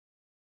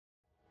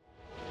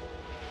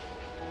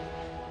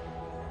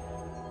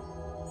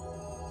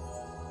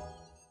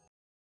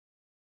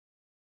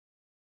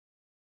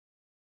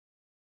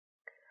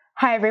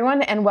Hi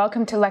everyone, and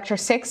welcome to Lecture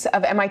 6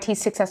 of MIT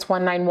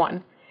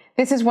 6S191.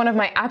 This is one of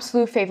my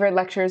absolute favorite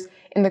lectures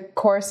in the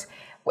course,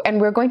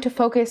 and we're going to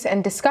focus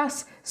and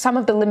discuss some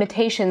of the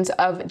limitations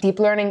of deep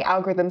learning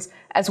algorithms,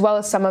 as well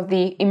as some of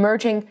the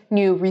emerging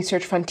new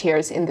research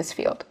frontiers in this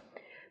field.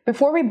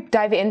 Before we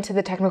dive into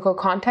the technical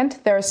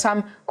content, there are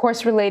some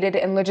course-related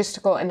and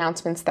logistical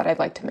announcements that I'd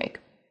like to make.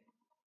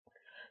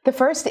 The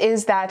first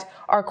is that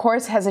our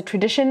course has a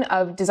tradition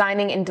of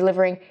designing and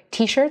delivering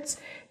t-shirts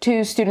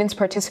to students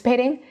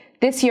participating.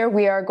 This year,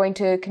 we are going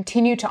to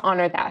continue to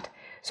honor that.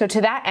 So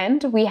to that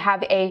end, we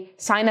have a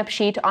sign-up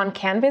sheet on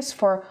Canvas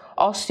for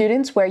all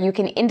students where you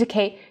can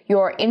indicate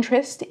your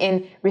interest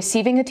in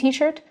receiving a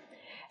t-shirt.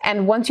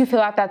 And once you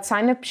fill out that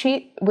sign-up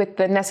sheet with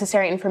the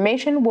necessary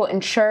information, we'll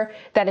ensure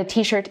that a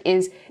t-shirt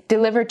is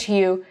delivered to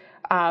you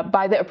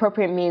by the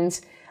appropriate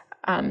means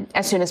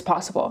as soon as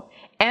possible.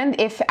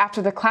 And if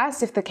after the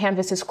class, if the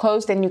Canvas is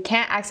closed and you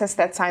can't access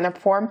that sign-up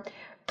form,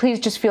 please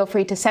just feel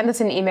free to send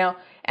us an email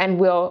and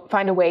we'll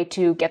find a way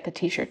to get the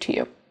t-shirt to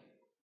you.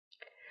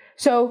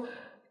 So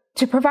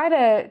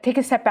to take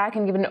a step back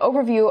and give an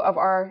overview of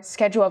our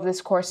schedule of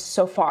this course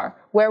so far,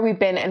 where we've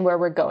been and where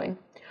we're going.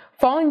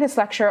 Following this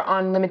lecture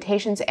on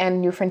limitations and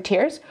new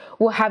frontiers,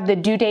 we'll have the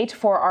due date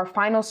for our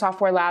final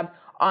software lab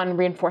on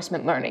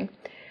reinforcement learning.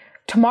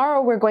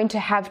 Tomorrow, we're going to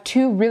have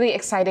two really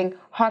exciting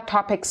hot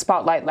topic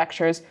spotlight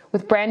lectures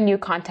with brand new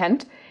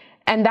content,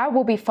 and that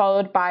will be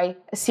followed by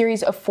a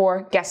series of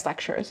 4 guest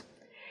lectures.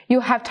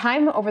 You'll have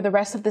time over the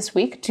rest of this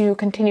week to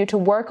continue to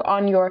work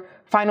on your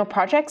final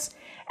projects,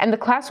 and the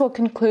class will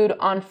conclude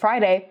on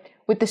Friday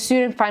with the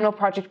student final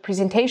project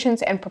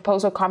presentations and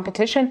proposal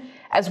competition,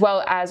 as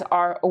well as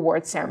our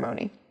awards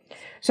ceremony.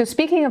 So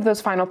speaking of those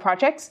final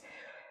projects,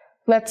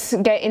 let's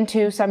get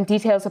into some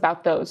details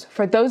about those.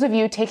 For those of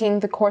you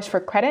taking the course for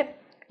credit,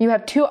 you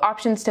have 2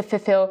 options to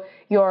fulfill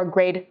your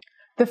grade.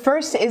 The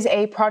first is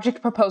a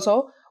project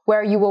proposal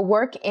where you will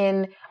work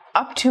in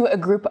up to a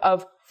group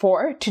of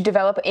 4 to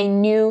develop a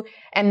new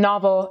and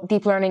novel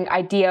deep learning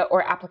idea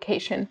or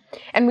application.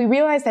 And we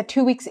realize that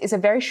 2 weeks is a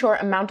very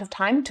short amount of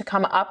time to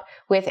come up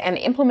with and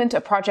implement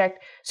a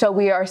project, so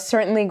we are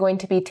certainly going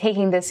to be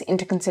taking this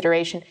into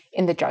consideration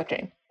in the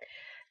judging.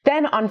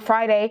 Then on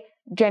Friday,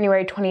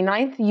 January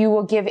 29th, you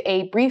will give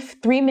a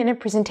brief 3-minute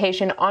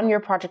presentation on your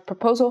project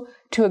proposal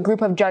to a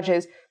group of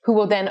judges who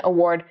will then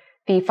award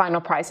the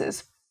final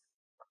prizes.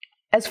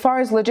 As far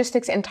as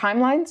logistics and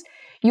timelines,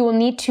 you will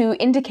need to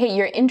indicate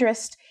your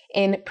interest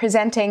in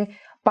presenting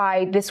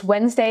by this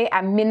Wednesday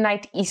at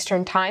midnight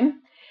Eastern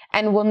Time,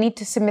 and will need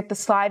to submit the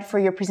slide for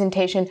your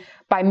presentation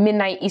by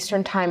midnight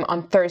Eastern Time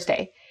on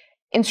Thursday.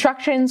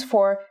 Instructions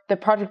for the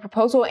project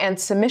proposal and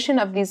submission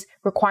of these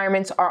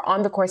requirements are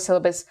on the course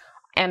syllabus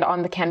and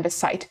on the Canvas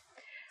site.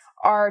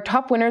 Our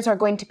top winners are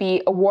going to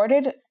be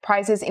awarded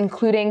prizes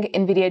including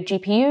NVIDIA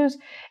GPUs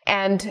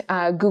and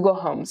Google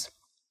Homes.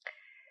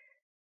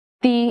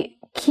 The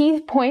key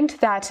point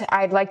that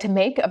I'd like to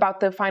make about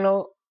the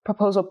final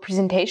proposal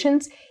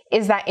presentations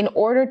is that in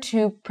order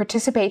to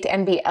participate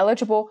and be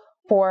eligible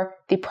for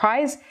the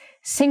prize,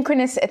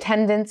 synchronous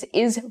attendance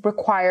is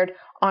required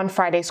on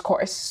Friday's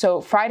course.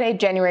 So Friday,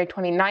 January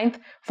 29th,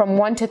 from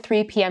 1 to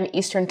 3 p.m.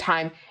 Eastern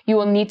Time, you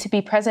will need to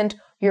be present,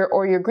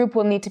 your group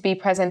will need to be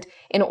present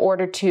in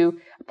order to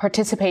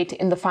participate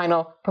in the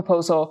final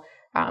proposal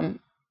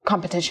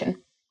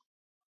competition.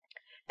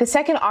 The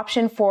second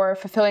option for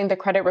fulfilling the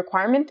credit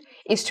requirement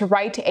is to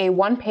write a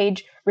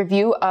 1-page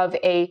review of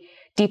a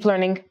deep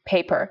learning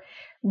paper,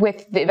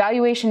 with the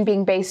evaluation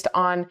being based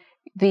on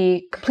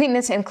the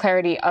completeness and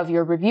clarity of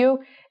your review.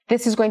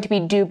 This is going to be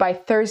due by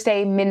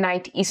Thursday,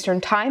 midnight Eastern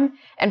Time,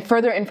 and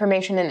further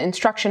information and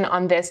instruction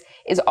on this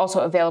is also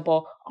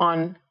available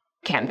on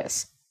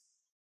Canvas.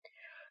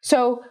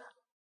 So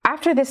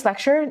after this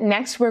lecture,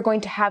 next we're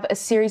going to have a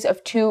series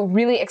of 2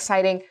 really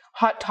exciting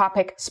hot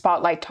topic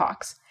spotlight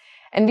talks.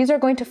 And these are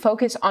going to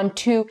focus on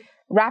 2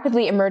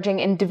 rapidly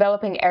emerging and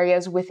developing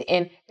areas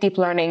within deep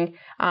learning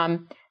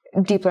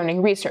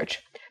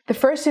research. The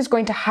first is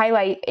going to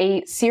highlight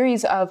a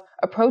series of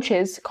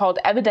approaches called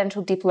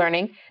evidential deep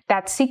learning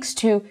that seeks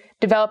to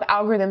develop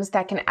algorithms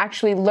that can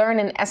actually learn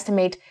and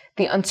estimate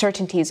the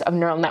uncertainties of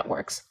neural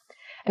networks.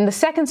 And the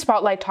second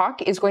spotlight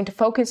talk is going to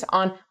focus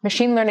on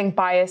machine learning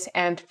bias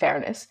and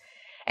fairness.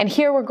 And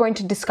here we're going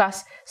to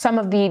discuss some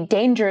of the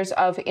dangers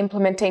of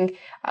implementing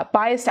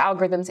biased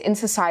algorithms in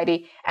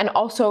society and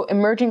also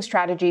emerging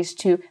strategies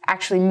to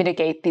actually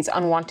mitigate these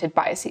unwanted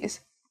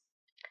biases.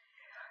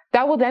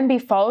 That will then be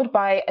followed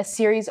by a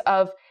series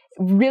of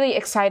really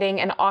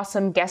exciting and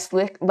awesome guest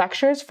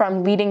lectures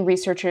from leading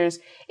researchers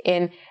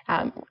in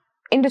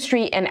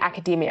industry and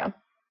academia.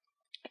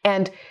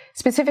 And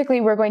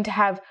specifically, we're going to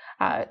have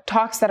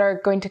talks that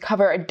are going to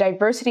cover a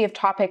diversity of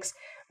topics,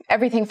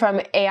 everything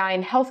from AI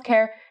in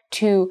healthcare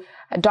to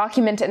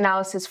document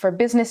analysis for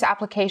business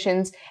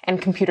applications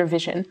and computer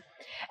vision.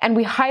 And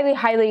we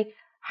highly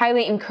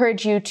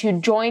encourage you to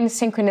join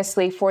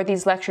synchronously for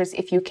these lectures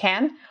if you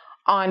can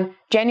on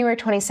January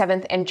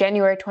 27th and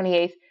January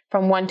 28th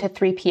from 1 to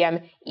 3 p.m.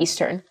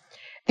 Eastern.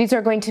 These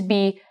are going to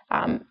be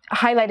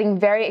highlighting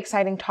very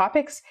exciting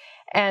topics,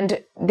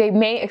 and they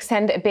may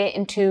extend a bit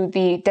into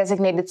the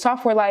designated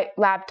software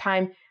lab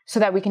time so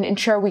that we can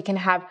ensure we can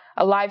have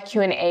a live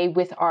Q&A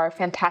with our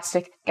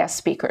fantastic guest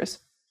speakers.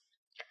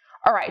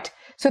 All right,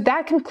 so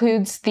that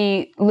concludes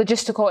the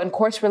logistical and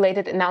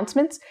course-related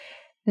announcements.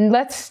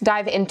 Let's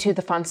dive into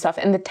the fun stuff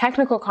and the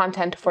technical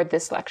content for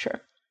this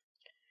lecture.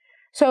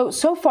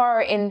 So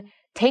far in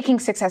taking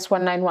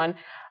 6S191,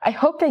 I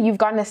hope that you've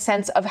gotten a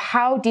sense of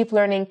how deep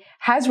learning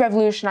has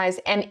revolutionized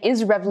and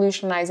is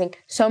revolutionizing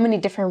so many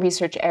different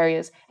research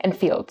areas and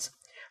fields,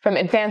 from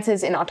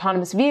advances in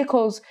autonomous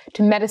vehicles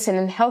to medicine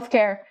and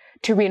healthcare,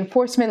 to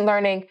reinforcement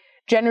learning,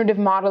 generative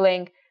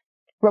modeling,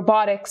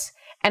 robotics,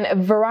 and a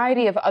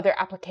variety of other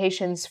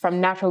applications from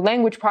natural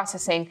language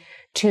processing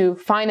to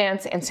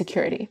finance and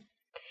security.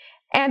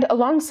 And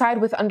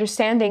alongside with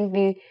understanding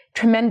the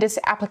tremendous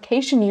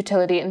application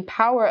utility and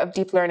power of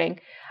deep learning,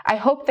 I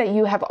hope that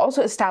you have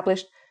also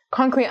established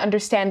concrete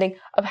understanding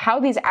of how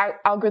these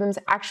algorithms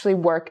actually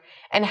work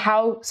and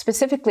how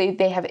specifically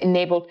they have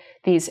enabled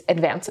these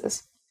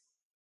advances.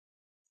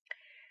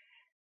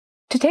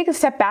 To take a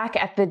step back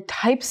at the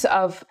types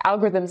of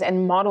algorithms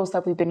and models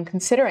that we've been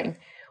considering,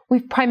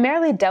 we've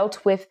primarily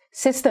dealt with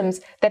systems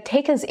that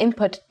take as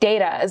input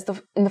data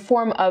in the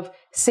form of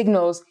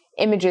signals,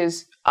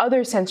 images,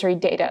 other sensory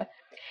data,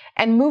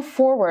 and move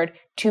forward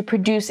to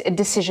produce a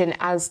decision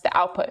as the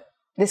output.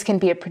 This can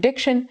be a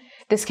prediction,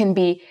 this can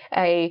be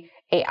a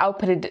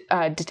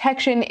outputted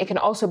detection, it can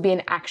also be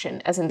an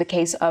action, as in the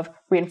case of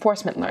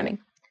reinforcement learning.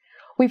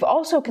 We've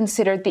also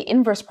considered the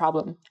inverse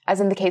problem,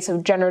 as in the case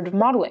of generative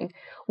modeling,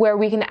 where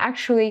we can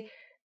actually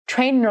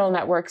train neural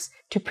networks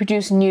to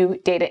produce new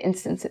data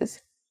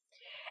instances.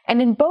 And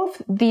in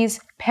both these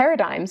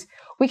paradigms,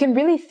 we can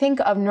really think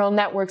of neural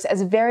networks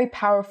as very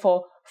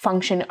powerful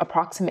function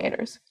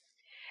approximators.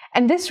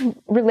 And this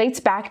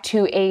relates back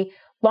to a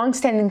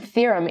long-standing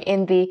theorem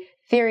in the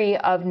theory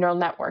of neural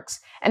networks,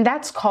 and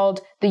that's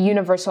called the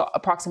universal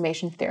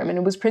approximation theorem, and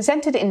it was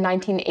presented in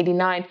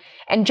 1989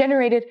 and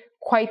generated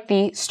quite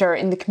the stir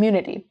in the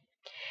community.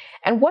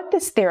 And what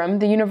this theorem,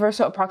 the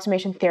universal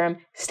approximation theorem,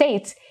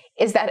 states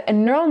is that a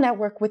neural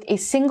network with a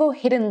single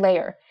hidden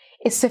layer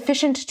is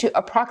sufficient to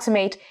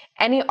approximate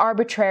any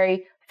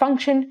arbitrary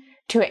function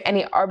to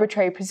any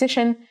arbitrary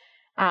position.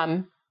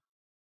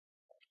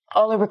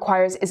 All it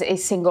requires is a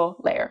single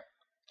layer.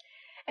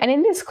 And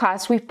in this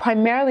class, we've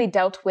primarily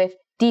dealt with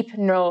deep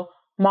neural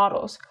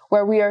models,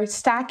 where we are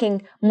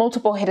stacking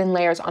multiple hidden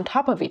layers on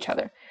top of each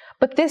other.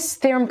 But this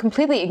theorem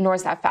completely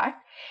ignores that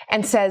fact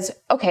and says,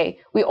 okay,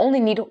 we only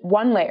need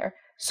one layer.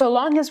 So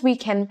long as we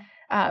can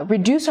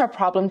reduce our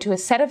problem to a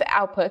set of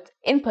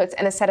inputs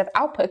and a set of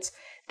outputs,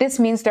 this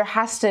means there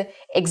has to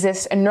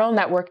exist a neural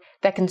network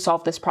that can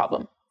solve this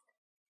problem.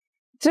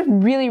 It's a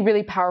really,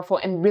 really powerful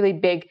and really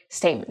big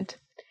statement.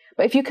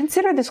 But if you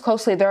consider this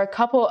closely, there are a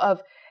couple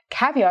of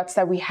caveats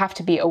that we have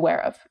to be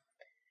aware of.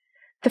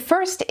 The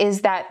first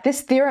is that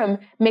this theorem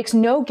makes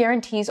no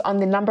guarantees on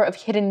the number of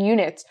hidden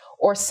units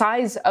or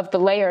size of the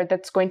layer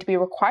that's going to be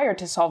required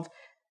to solve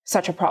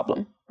such a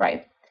problem,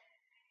 right?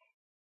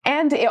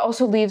 And it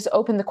also leaves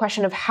open the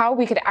question of how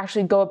we could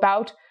actually go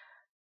about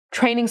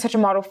training such a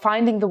model,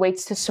 finding the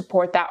weights to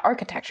support that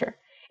architecture.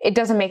 It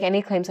doesn't make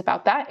any claims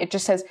about that. It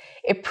just says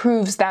it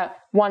proves that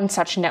one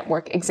such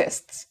network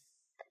exists.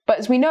 But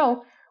as we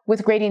know,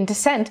 with gradient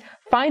descent,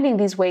 finding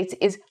these weights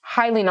is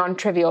highly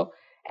non-trivial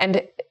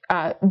and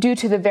due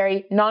to the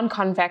very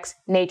non-convex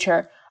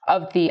nature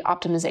of the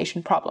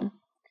optimization problem.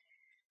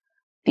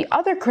 The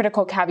other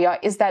critical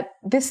caveat is that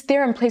this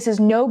theorem places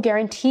no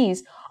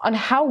guarantees on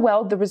how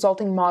well the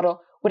resulting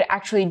model would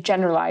actually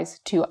generalize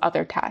to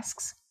other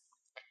tasks.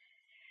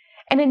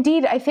 And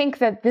indeed, I think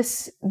that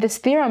this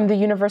theorem, the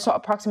universal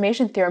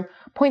approximation theorem,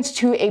 points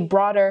to a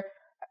broader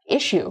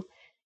issue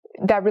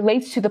that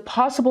relates to the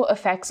possible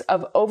effects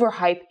of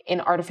overhype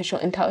in artificial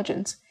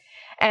intelligence.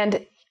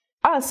 And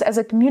us as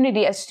a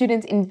community, as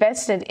students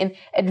invested in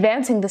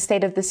advancing the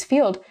state of this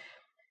field,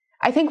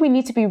 I think we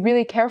need to be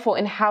really careful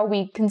in how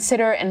we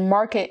consider and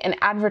market and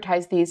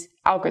advertise these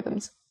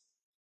algorithms.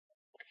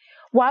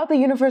 While the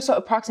universal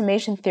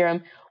approximation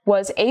theorem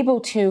was able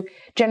to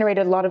generate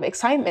a lot of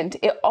excitement,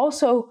 it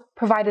also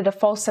provided a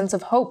false sense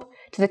of hope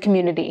to the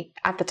community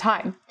at the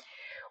time,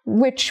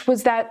 which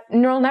was that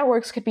neural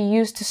networks could be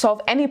used to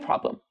solve any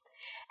problem.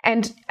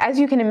 And as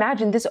you can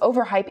imagine, this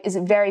overhype is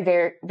very,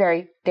 very,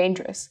 very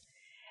dangerous.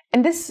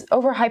 And this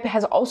overhype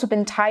has also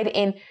been tied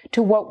in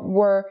to what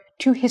were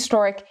two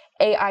historic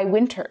AI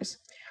winters,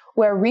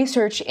 where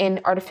research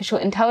in artificial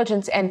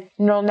intelligence and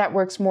neural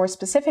networks more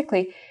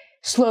specifically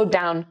slowed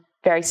down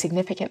very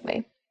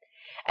significantly.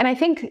 And I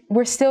think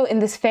we're still in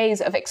this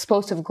phase of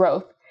explosive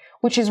growth,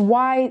 which is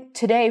why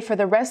today, for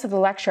the rest of the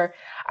lecture,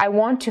 I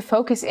want to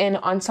focus in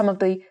on some of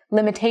the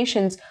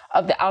limitations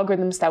of the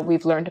algorithms that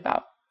we've learned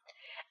about,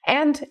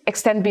 and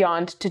extend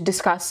beyond to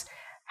discuss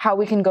how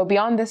we can go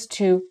beyond this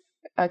to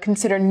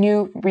consider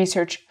new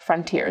research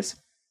frontiers.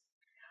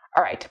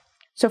 All right,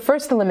 so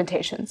first the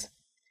limitations.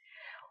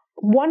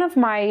 One of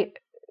my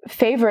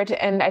favorite,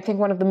 and I think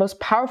one of the most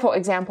powerful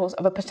examples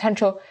of a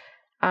potential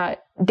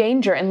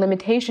danger and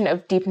limitation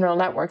of deep neural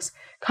networks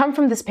come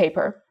from this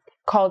paper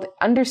called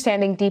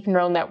Understanding Deep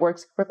Neural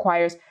Networks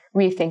Requires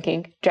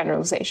Rethinking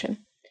Generalization.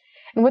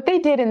 And what they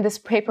did in this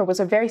paper was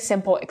a very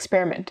simple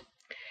experiment.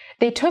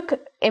 They took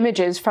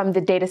images from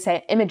the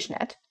dataset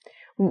ImageNet,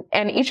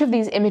 and each of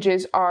these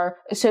images are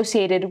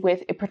associated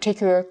with a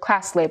particular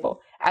class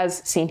label, as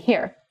seen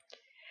here.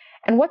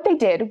 And what they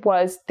did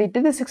was they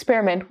did this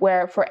experiment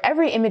where for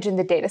every image in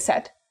the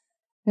dataset,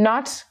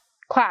 not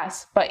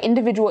class, but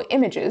individual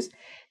images,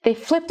 they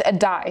flipped a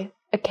die,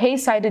 a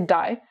k-sided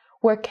die,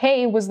 where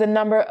k was the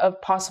number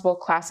of possible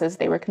classes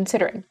they were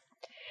considering.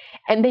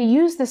 And they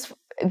used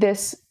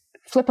this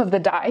flip of the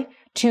die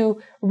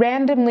to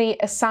randomly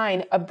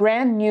assign a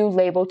brand new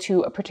label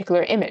to a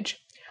particular image,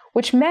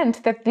 which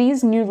meant that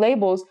these new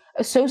labels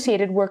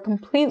associated were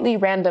completely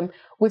random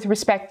with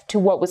respect to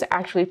what was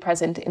actually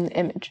present in the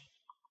image.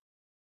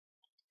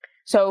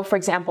 So, for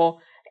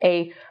example,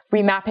 a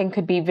remapping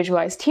could be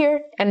visualized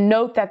here, and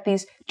note that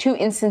these two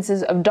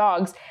instances of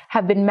dogs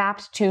have been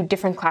mapped to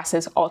different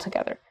classes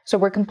altogether. So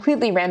we're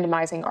completely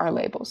randomizing our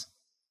labels.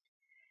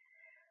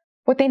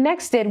 What they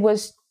next did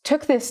was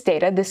took this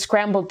data, this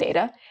scrambled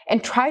data,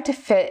 and tried to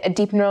fit a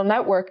deep neural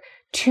network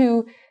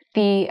to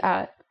the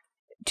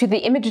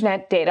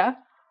ImageNet data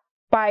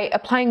by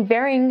applying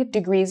varying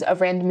degrees of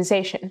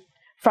randomization,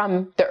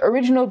 from the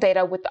original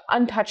data with the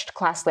untouched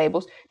class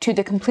labels to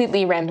the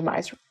completely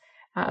randomized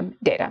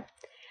data.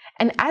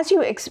 And as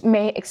you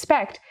may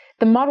expect,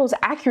 the model's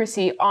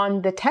accuracy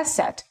on the test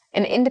set,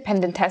 an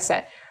independent test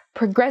set,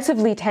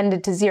 progressively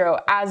tended to zero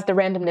as the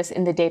randomness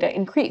in the data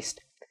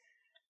increased.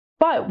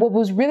 But what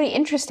was really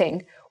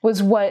interesting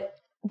was what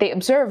they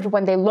observed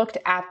when they looked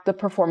at the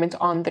performance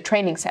on the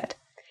training set.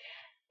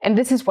 And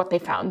this is what they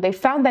found. They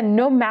found that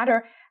no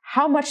matter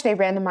how much they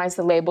randomized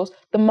the labels,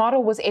 the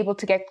model was able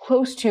to get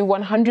close to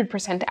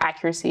 100%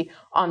 accuracy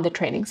on the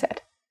training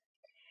set.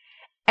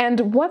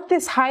 And what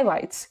this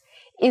highlights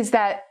is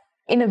that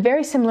in a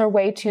very similar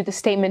way to the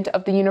statement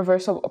of the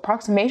universal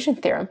approximation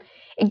theorem,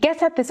 it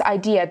gets at this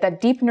idea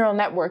that deep neural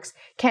networks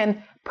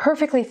can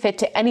perfectly fit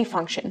to any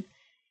function,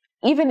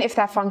 even if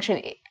that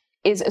function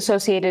is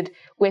associated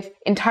with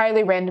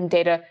entirely random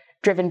data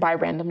driven by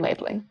random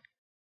labeling.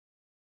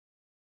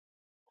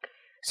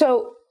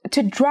 So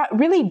to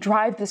really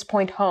drive this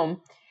point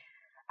home,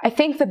 I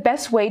think the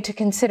best way to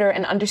consider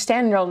and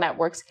understand neural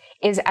networks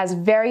is as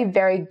very,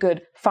 very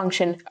good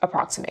function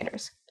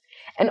approximators.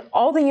 And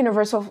all the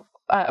universal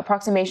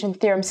approximation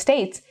theorem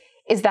states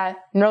is that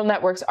neural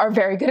networks are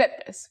very good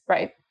at this,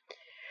 right?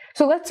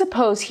 So let's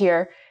suppose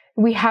here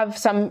we have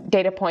some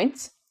data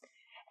points,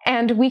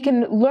 and we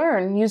can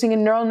learn using a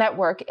neural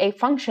network a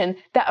function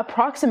that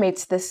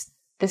approximates this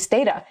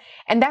data,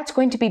 and that's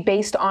going to be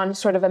based on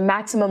sort of a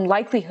maximum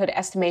likelihood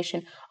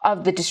estimation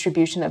of the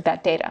distribution of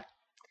that data.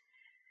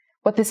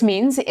 What this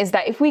means is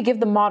that if we give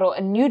the model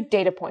a new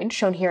data point,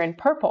 shown here in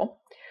purple,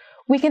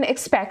 we can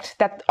expect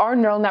that our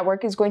neural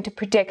network is going to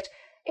predict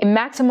a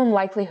maximum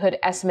likelihood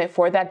estimate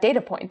for that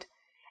data point,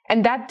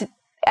 and that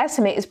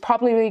estimate is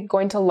probably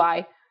going to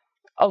lie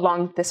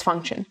along this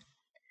function.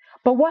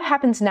 But what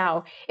happens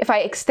now if I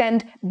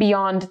extend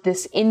beyond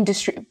this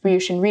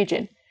in-distribution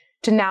region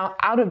to now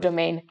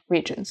out-of-domain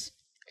regions?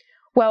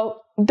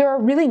 Well, there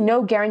are really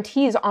no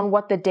guarantees on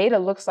what the data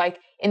looks like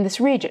in these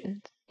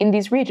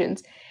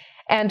regions,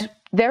 and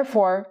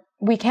therefore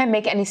we can't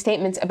make any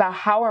statements about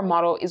how our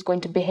model is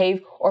going to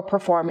behave or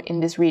perform in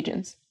these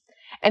regions.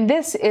 And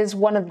this is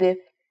one of the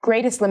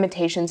greatest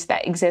limitations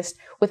that exist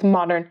with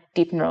modern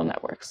deep neural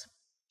networks.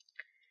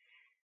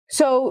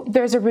 So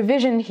there's a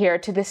revision here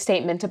to this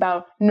statement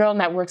about neural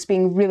networks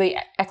being really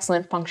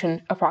excellent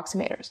function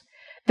approximators.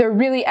 They're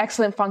really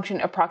excellent function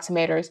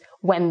approximators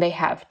when they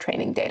have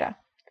training data.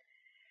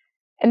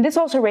 And this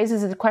also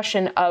raises the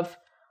question of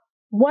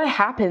what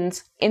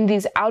happens in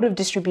these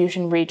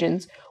out-of-distribution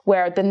regions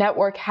where the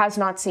network has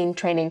not seen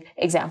training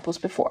examples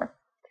before.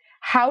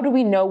 How do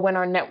we know when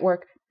our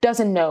network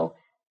doesn't know,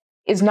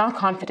 is not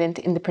confident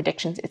in the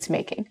predictions it's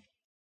making?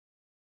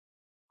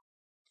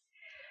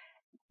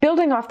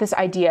 Building off this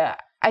idea,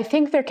 I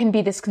think there can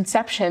be this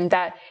conception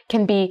that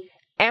can be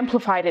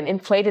amplified and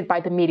inflated by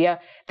the media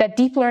that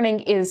deep learning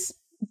is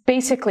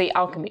basically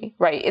alchemy,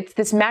 right? It's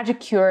this magic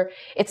cure,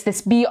 it's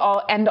this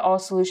be-all, end-all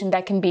solution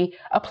that can be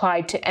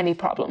applied to any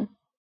problem.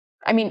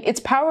 I mean, its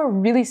power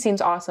really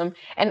seems awesome,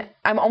 and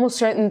I'm almost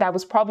certain that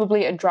was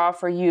probably a draw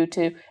for you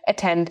to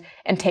attend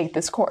and take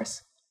this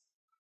course.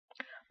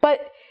 But,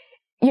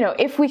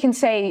 if we can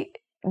say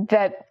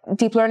that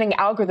deep learning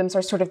algorithms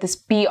are sort of this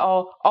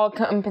be-all,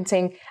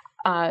 all-encompassing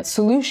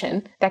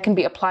solution that can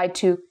be applied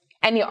to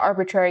any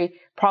arbitrary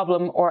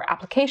problem or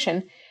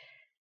application,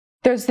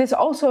 there's this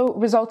also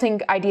resulting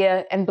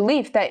idea and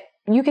belief that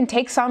you can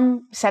take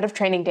some set of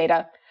training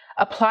data,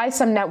 apply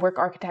some network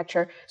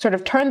architecture, sort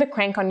of turn the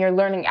crank on your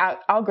learning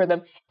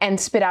algorithm, and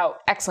spit out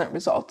excellent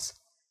results.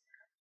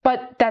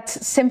 But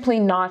that's simply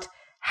not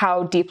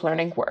how deep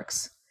learning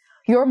works.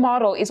 Your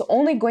model is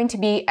only going to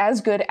be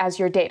as good as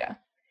your data.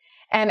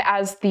 And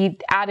as the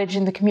adage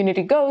in the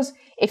community goes,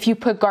 if you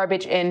put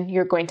garbage in,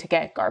 you're going to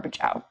get garbage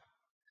out.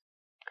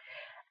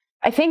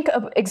 I think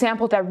an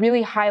example that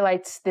really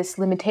highlights this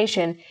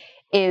limitation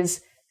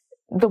is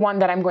the one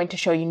that I'm going to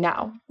show you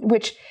now,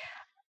 which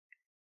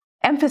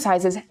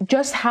emphasizes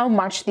just how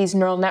much these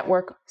neural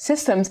network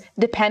systems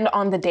depend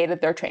on the data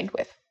they're trained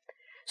with.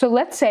 So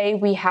let's say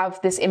we have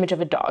this image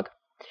of a dog,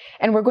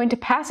 and we're going to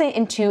pass it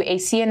into a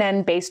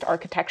CNN-based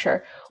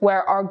architecture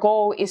where our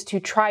goal is to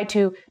try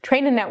to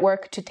train a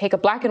network to take a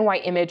black and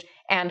white image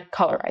and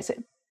colorize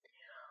it.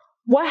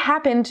 What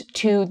happened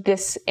to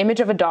this image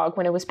of a dog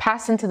when it was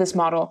passed into this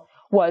model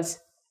was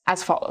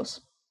as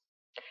follows.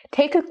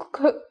 Take a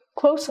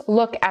close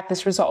look at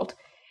this result.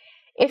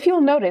 If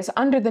you'll notice,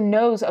 under the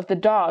nose of the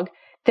dog,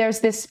 there's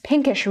this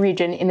pinkish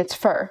region in its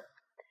fur,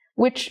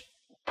 which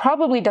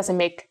probably doesn't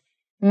make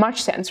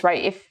much sense,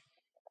 right,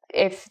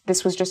 if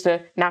this was just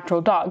a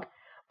natural dog.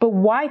 But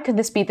why could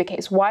this be the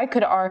case? Why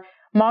could our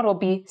model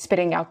be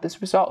spitting out this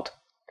result?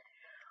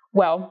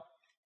 Well,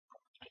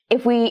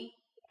 if we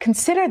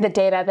consider the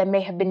data that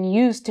may have been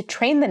used to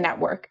train the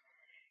network,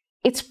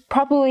 it's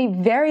probably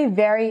very,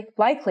 very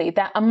likely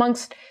that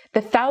amongst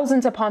the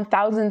thousands upon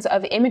thousands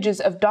of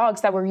images of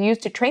dogs that were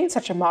used to train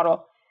such a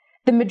model,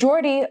 the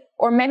majority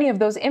or many of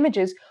those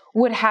images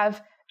would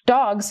have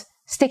dogs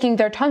sticking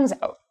their tongues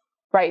out,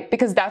 right?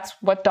 Because that's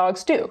what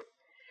dogs do.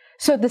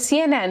 So the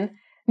CNN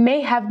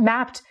may have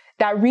mapped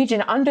that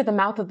region under the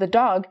mouth of the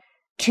dog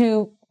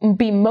to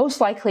be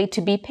most likely to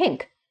be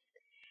pink.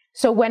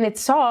 So when it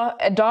saw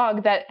a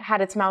dog that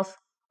had its mouth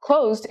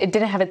closed, it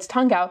didn't have its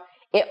tongue out,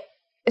 it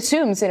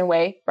assumes in a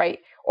way, right,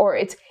 or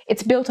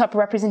its built-up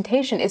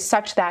representation is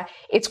such that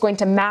it's going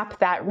to map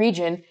that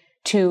region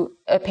to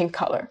a pink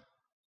color.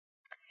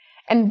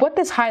 And what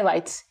this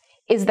highlights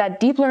is that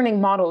deep learning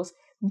models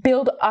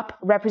build up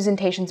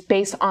representations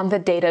based on the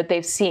data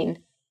they've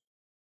seen.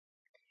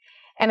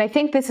 And I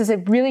think this is a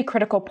really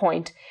critical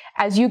point.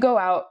 As you go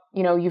out,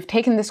 you've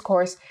taken this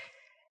course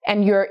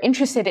and you're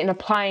interested in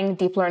applying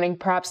deep learning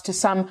perhaps to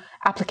some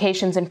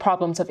applications and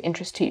problems of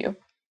interest to you.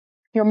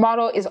 Your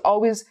model is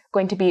always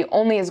going to be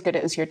only as good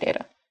as your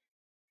data.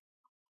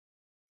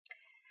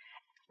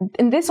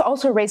 And this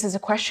also raises a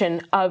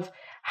question of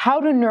how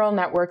do neural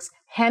networks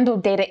handle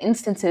data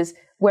instances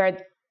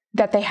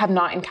that they have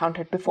not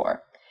encountered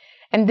before?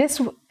 And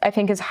this, I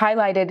think, is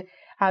highlighted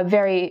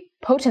very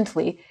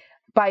potently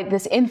by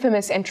this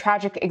infamous and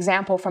tragic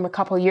example from a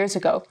couple years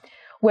ago,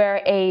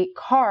 where a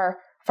car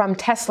from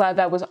Tesla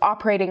that was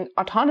operating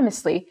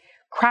autonomously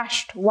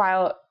crashed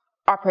while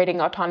operating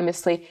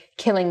autonomously,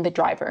 killing the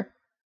driver.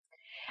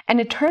 And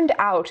it turned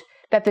out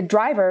that the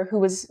driver, who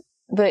was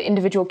the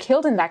individual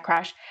killed in that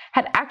crash,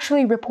 had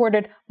actually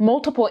reported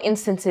multiple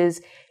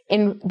instances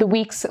in the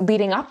weeks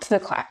leading up to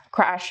the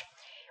crash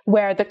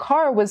where the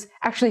car was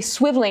actually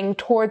swiveling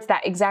towards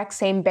that exact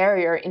same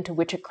barrier into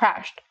which it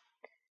crashed.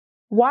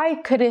 Why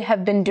could it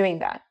have been doing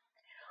that?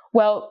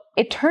 Well,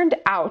 it turned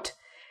out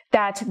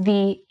that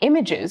the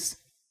images,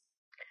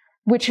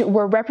 which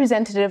were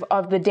representative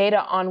of the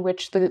data on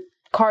which the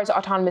car's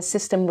autonomous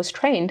system was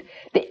trained,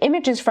 the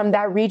images from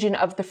that region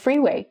of the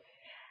freeway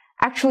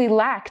actually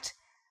lacked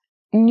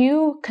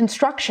new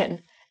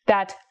construction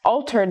that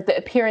altered the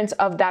appearance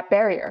of that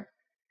barrier,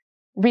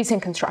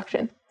 recent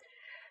construction,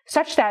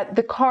 such that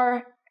the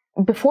car,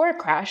 before it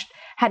crashed,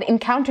 had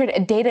encountered a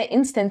data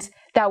instance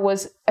that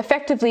was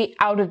effectively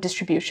out of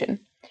distribution.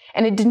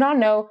 And it did not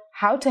know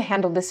how to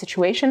handle this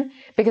situation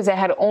because it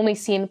had only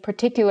seen a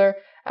particular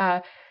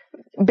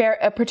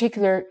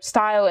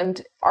style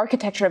and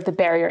architecture of the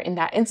barrier in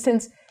that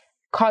instance,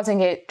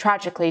 causing it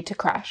tragically to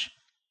crash.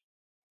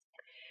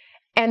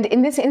 And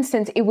in this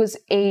instance, it was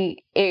an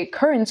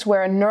occurrence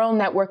where a neural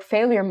network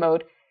failure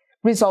mode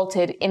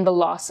resulted in the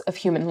loss of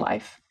human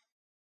life.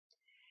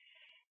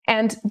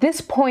 And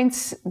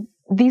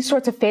these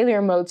sorts of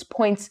failure modes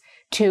points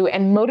to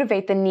and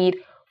motivate the need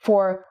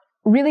for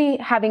really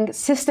having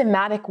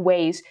systematic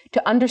ways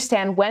to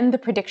understand when the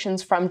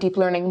predictions from deep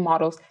learning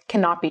models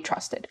cannot be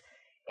trusted.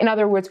 In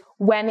other words,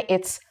 when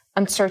it's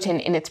uncertain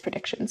in its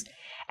predictions.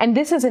 And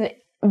this is a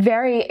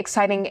very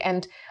exciting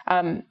and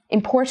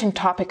important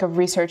topic of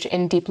research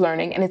in deep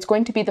learning, and it's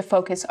going to be the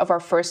focus of our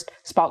first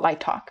Spotlight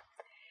talk.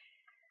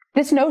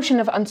 This notion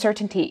of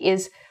uncertainty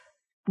is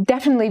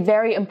definitely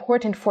very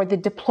important for the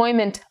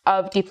deployment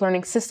of deep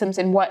learning systems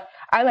in what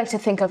I like to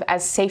think of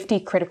as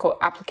safety-critical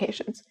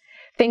applications.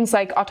 Things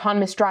like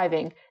autonomous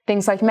driving,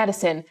 things like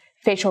medicine,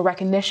 facial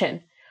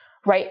recognition,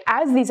 right?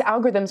 As these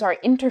algorithms are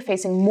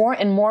interfacing more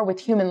and more with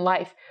human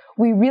life,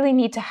 we really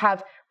need to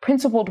have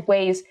principled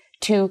ways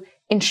to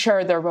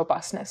ensure their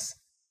robustness.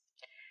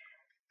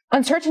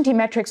 Uncertainty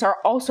metrics are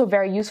also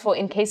very useful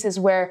in cases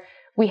where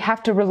we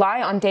have to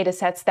rely on data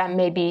sets that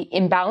may be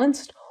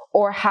imbalanced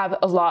or have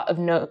a lot of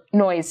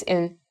noise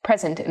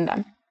present in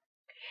them.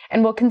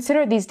 And we'll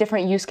consider these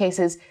different use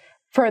cases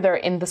further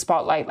in the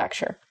Spotlight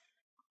lecture.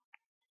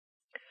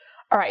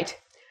 All right,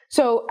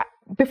 so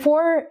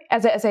before,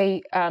 as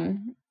a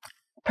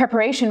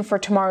preparation for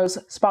tomorrow's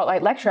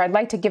Spotlight lecture, I'd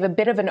like to give a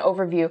bit of an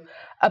overview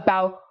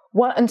about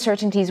what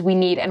uncertainties we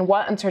need and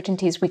what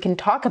uncertainties we can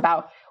talk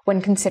about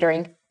when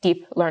considering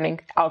deep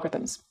learning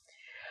algorithms.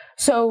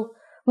 So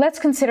let's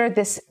consider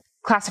this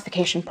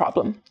classification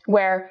problem,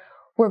 where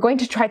we're going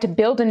to try to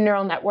build a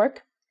neural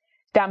network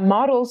that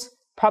models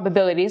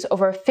probabilities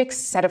over a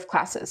fixed set of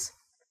classes.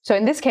 So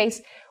in this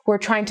case, we're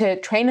trying to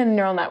train a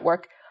neural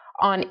network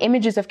on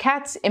images of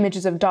cats,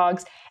 images of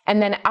dogs,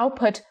 and then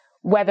output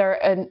whether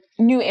a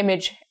new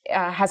image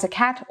has a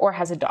cat or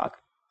has a dog,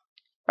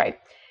 right?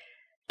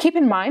 Keep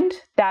in mind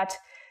that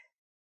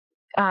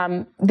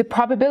the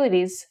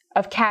probabilities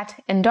of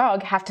cat and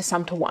dog have to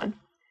sum to 1.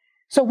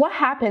 So what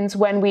happens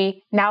when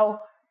we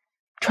now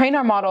train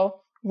our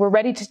model, we're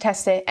ready to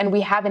test it, and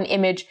we have an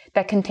image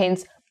that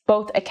contains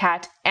both a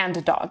cat and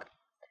a dog?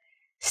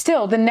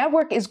 Still, the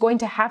network is going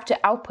to have to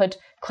output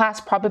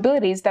class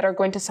probabilities that are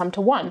going to sum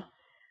to 1.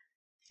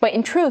 But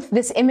in truth,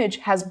 this image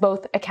has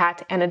both a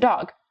cat and a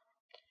dog.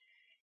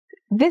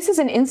 This is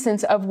an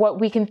instance of what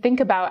we can think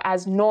about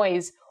as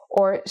noise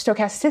or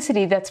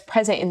stochasticity that's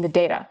present in the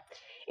data.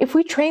 If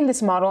we train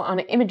this model on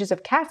images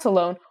of cats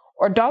alone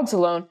or dogs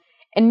alone,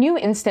 a new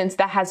instance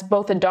that has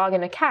both a dog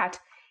and a cat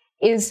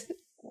is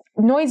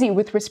noisy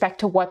with respect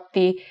to what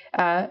the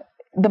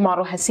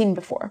model has seen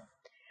before.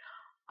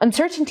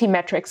 Uncertainty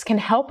metrics can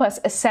help us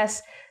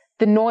assess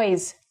the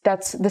noise,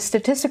 that's the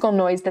statistical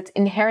noise that's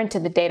inherent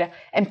in the data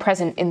and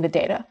present in the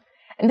data.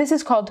 And this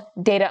is called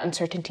data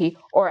uncertainty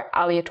or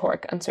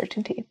aleatoric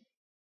uncertainty.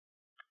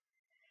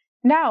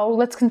 Now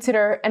let's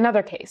consider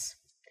another case.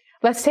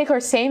 Let's take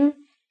our same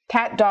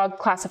cat-dog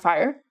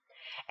classifier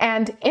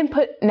and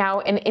input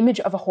now an image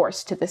of a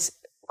horse to this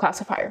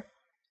classifier.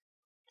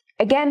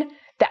 Again,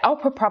 the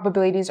output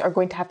probabilities are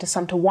going to have to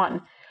sum to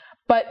 1,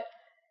 but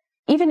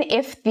even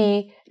if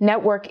the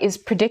network is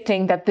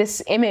predicting that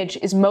this image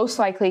is most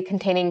likely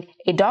containing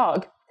a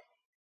dog,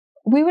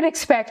 we would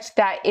expect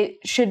that it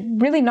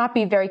should really not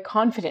be very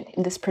confident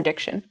in this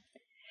prediction.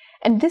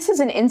 And this is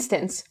an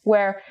instance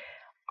where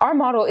our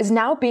model is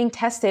now being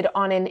tested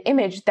on an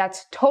image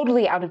that's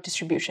totally out of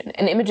distribution,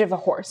 an image of a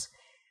horse.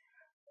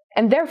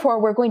 And therefore,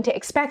 we're going to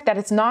expect that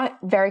it's not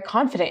very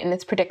confident in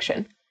its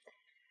prediction.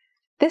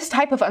 This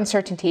type of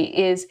uncertainty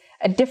is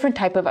a different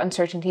type of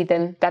uncertainty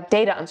than that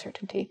data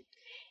uncertainty.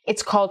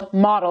 It's called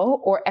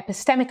model or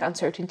epistemic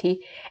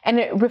uncertainty, and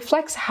it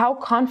reflects how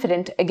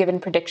confident a given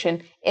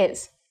prediction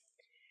is.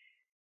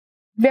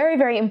 Very,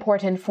 very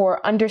important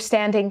for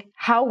understanding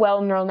how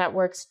well neural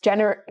networks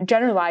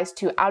generalize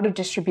to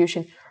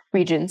out-of-distribution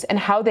regions and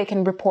how they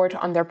can report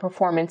on their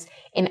performance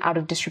in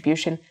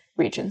out-of-distribution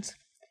regions.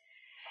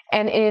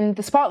 And in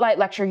the Spotlight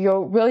lecture,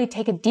 you'll really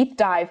take a deep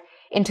dive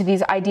into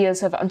these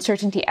ideas of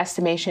uncertainty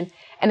estimation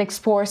and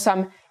explore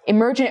some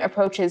emergent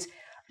approaches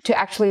to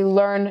actually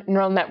learn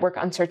neural network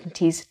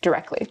uncertainties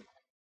directly.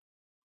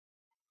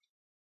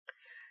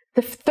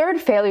 The third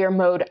failure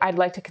mode I'd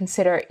like to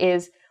consider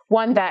is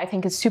one that I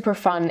think is super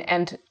fun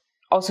and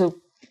also,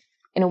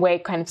 in a way,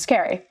 kind of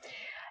scary.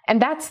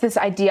 And that's this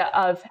idea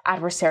of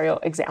adversarial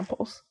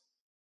examples.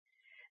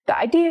 The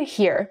idea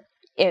here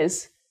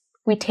is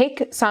we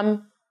take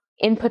some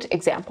input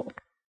example.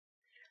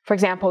 For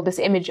example, this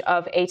image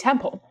of a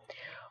temple.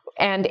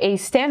 And a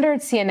standard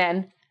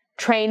CNN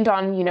trained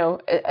on,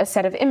 a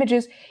set of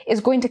images is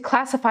going to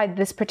classify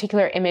this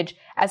particular image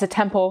as a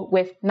temple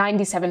with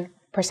 97%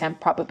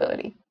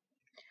 probability.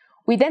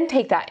 We then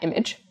take that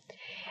image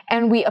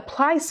and we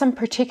apply some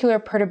particular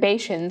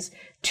perturbations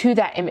to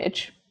that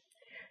image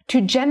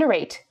to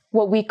generate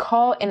what we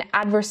call an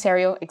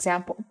adversarial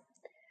example,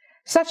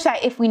 such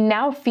that if we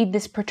now feed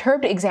this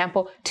perturbed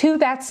example to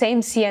that same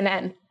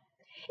CNN,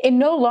 it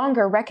no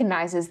longer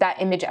recognizes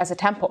that image as a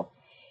temple.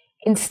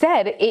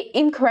 Instead, it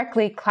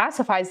incorrectly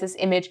classifies this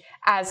image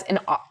as an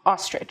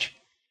ostrich,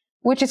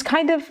 which is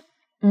kind of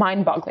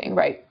mind-boggling,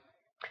 right?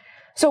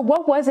 So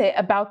what was it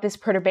about this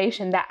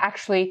perturbation that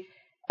actually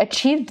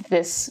achieved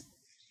this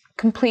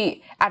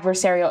complete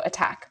adversarial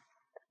attack?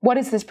 What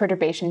is this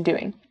perturbation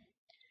doing?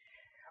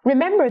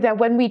 Remember that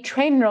when we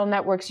train neural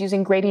networks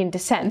using gradient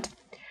descent,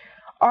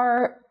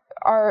 our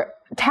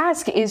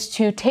task is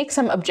to take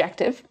some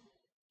objective,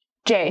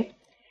 J,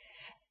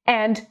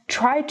 and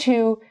try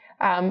to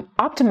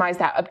optimize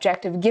that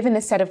objective given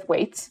a set of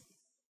weights,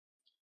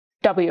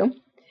 W,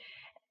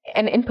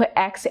 an input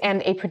X,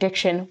 and a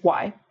prediction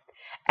Y.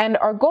 And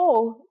our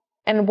goal,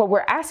 and what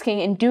we're asking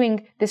in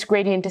doing this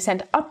gradient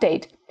descent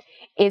update,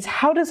 is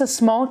how does a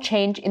small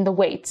change in the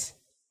weights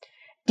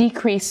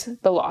decrease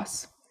the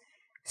loss?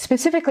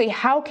 Specifically,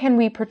 how can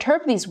we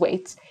perturb these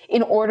weights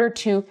in order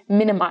to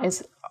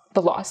minimize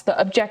the loss, the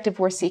objective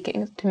we're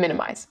seeking to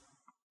minimize?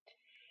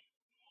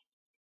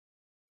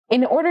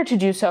 In order to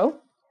do so,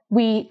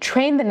 we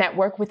train the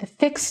network with a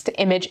fixed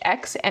image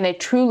X and a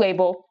true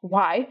label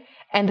Y,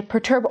 and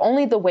perturb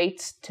only the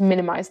weights to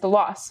minimize the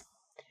loss.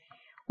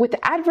 With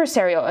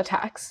adversarial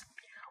attacks,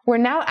 we're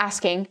now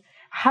asking,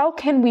 how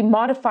can we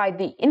modify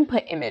the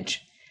input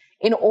image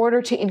in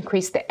order to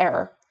increase the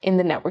error in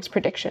the network's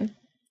prediction?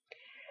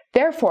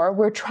 Therefore,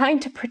 we're trying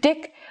to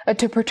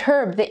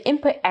perturb the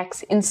input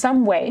X in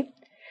some way,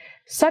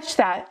 such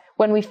that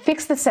when we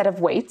fix the set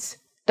of weights,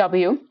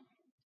 W,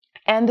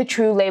 and the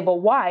true label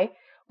Y,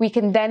 we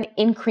can then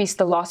increase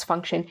the loss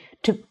function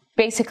to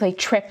basically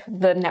trip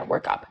the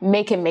network up,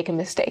 make it make a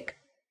mistake.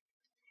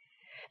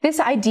 This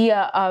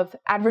idea of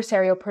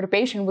adversarial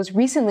perturbation was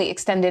recently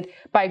extended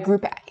by a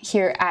group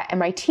here at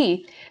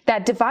MIT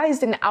that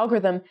devised an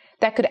algorithm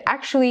that could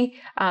actually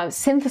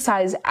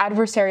synthesize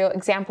adversarial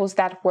examples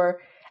that were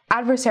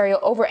adversarial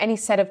over any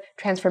set of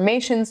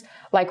transformations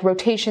like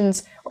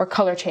rotations or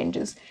color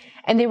changes.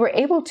 And they were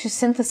able to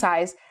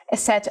synthesize a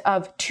set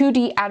of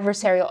 2D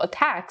adversarial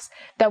attacks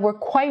that were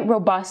quite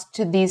robust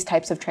to these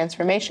types of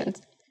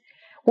transformations.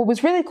 What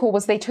was really cool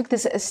was they took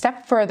this a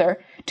step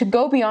further to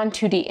go beyond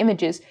 2D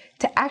images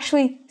to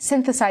actually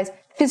synthesize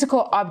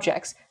physical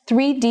objects,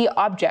 3D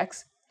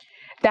objects,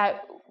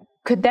 that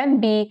could then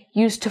be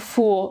used to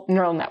fool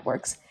neural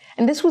networks.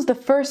 And this was the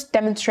first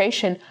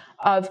demonstration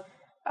of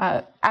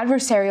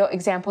adversarial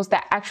examples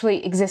that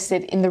actually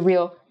existed in the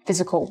real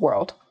physical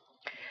world.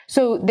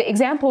 So the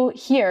example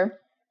here,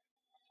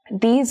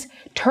 these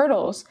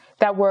turtles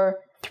that were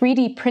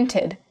 3D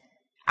printed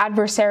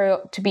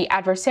to be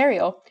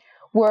adversarial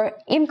were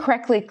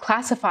incorrectly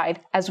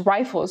classified as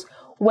rifles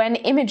when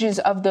images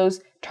of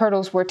those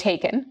turtles were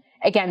taken.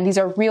 Again, these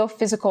are real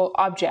physical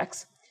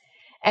objects.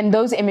 And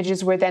those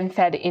images were then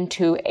fed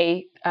into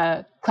a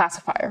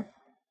classifier.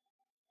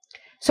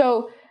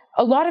 So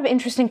a lot of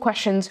interesting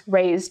questions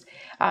raised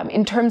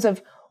in terms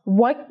of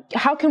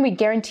how can we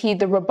guarantee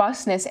the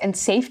robustness and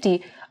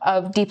safety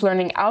of deep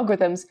learning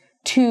algorithms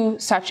to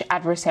such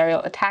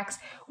adversarial attacks,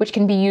 which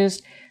can be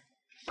used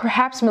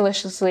perhaps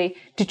maliciously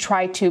to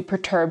try to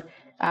perturb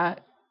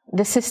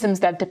the systems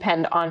that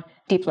depend on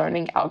deep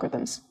learning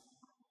algorithms.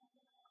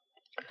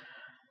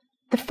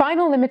 The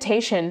final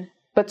limitation,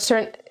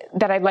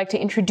 that I'd like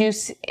to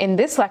introduce in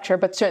this lecture,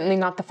 but certainly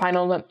not the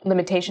final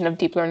limitation of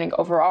deep learning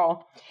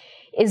overall,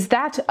 is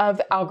that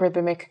of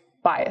algorithmic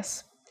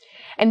bias.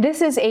 And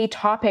this is a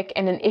topic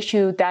and an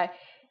issue that,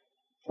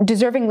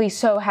 deservingly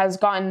so, has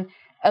gotten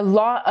a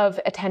lot of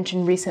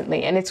attention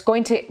recently, and it's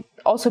going to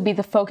also be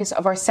the focus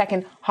of our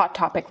second hot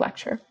topic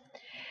lecture.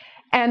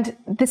 And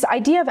this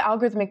idea of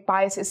algorithmic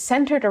bias is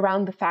centered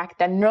around the fact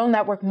that neural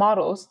network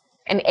models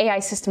and AI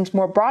systems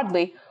more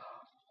broadly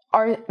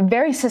are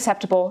very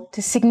susceptible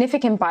to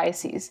significant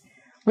biases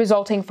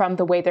resulting from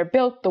the way they're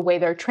built, the way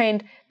they're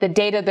trained, the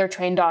data they're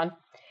trained on,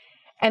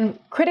 and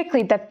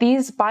critically that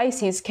these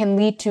biases can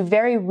lead to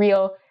very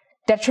real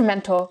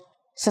detrimental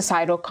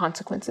societal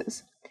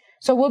consequences.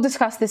 So we'll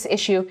discuss this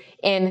issue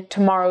in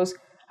tomorrow's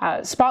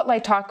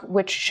Spotlight talk,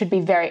 which should be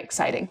very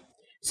exciting.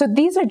 So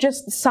these are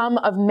just some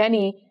of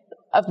many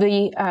of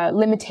the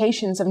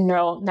limitations of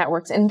neural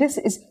networks, and this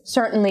is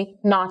certainly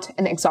not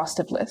an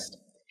exhaustive list.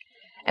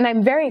 And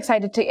I'm very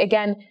excited to,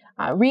 again,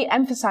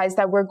 re-emphasize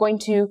that we're going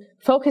to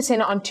focus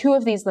in on two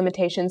of these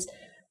limitations,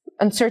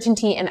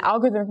 uncertainty and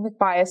algorithmic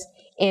bias,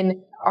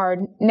 in our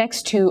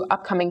next two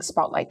upcoming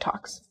Spotlight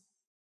talks.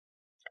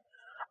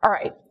 All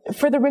right,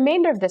 for the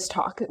remainder of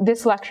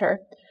this lecture,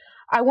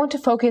 I want to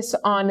focus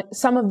on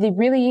some of the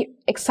really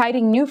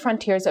exciting new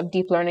frontiers of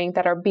deep learning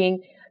that are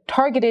being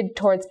targeted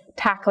towards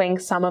tackling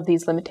some of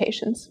these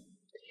limitations.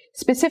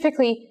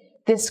 Specifically,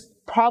 this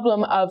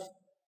problem of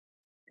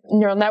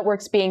neural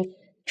networks being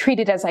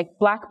treated as like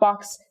black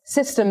box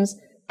systems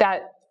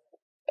that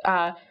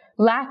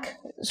lack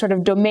sort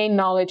of domain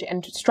knowledge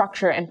and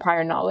structure and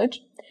prior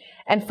knowledge.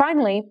 And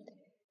finally,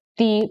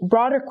 the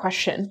broader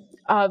question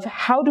of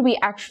how do we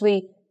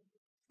actually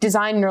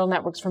design neural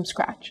networks from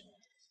scratch?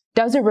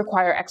 Does it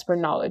require expert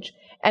knowledge?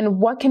 And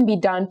what can be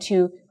done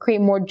to create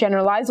more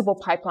generalizable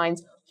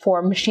pipelines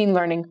for machine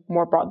learning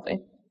more broadly?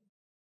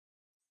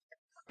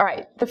 All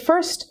right, the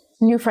first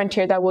new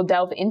frontier that we'll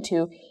delve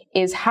into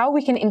is how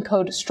we can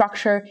encode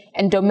structure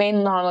and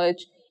domain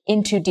knowledge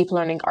into deep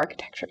learning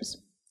architectures.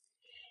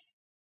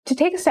 To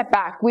take a step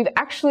back, we've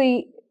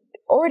actually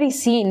already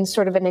seen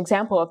sort of an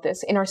example of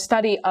this in our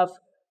study of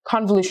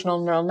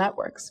convolutional neural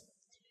networks.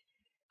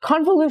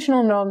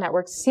 Convolutional neural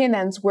networks,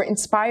 CNNs, were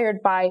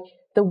inspired by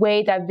the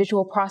way that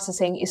visual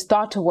processing is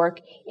thought to work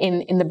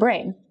in the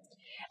brain.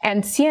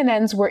 And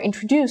CNNs were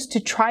introduced to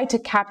try to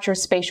capture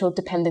spatial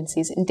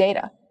dependencies in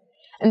data.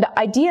 And the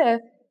idea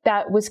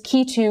that was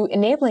key to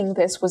enabling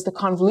this was the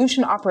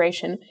convolution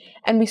operation.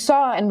 And we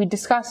saw and we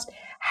discussed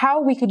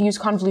how we could use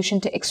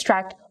convolution to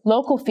extract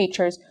local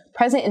features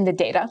present in the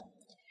data,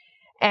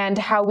 and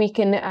how we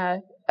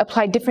can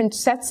apply different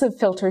sets of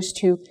filters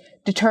to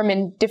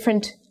determine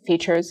different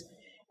features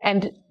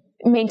and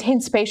maintain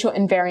spatial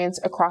invariance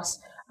across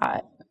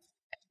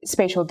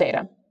spatial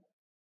data.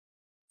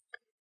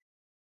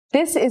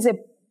 This is a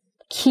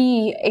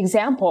key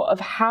example of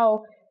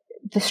how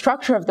the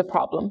structure of the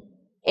problem,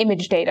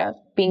 image data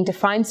being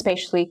defined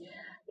spatially,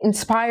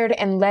 inspired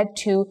and led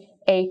to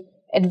an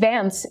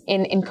advance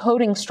in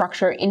encoding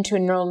structure into a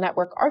neural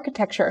network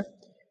architecture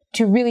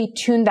to really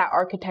tune that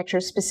architecture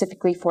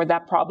specifically for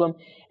that problem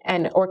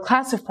or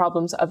class of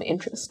problems of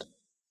interest.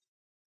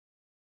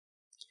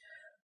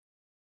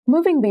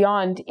 Moving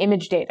beyond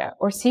image data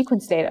or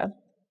sequence data,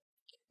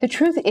 the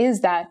truth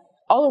is that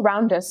all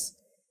around us,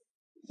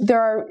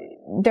 there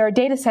are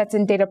data sets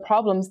and data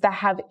problems that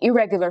have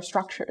irregular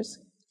structures.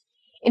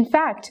 In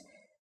fact,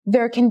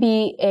 there can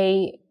be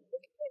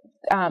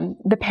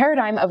the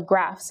paradigm of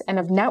graphs and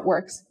of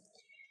networks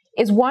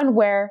is one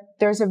where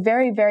there's a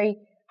very, very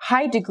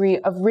high degree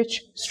of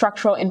rich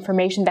structural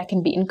information that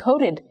can be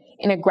encoded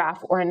in a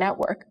graph or a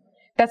network.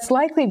 That's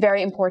likely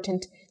very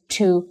important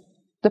to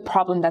the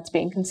problem that's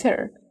being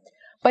considered.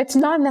 But it's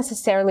not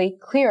necessarily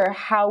clear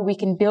how we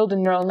can build a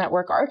neural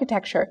network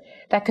architecture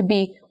that could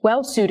be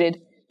well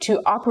suited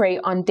to operate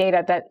on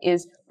data that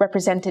is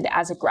represented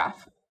as a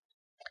graph.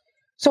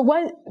 So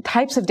what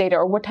types of data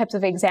or what types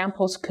of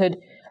examples could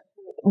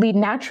lead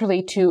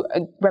naturally to a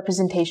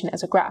representation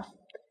as a graph?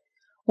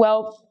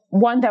 Well,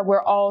 one that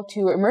we're all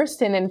too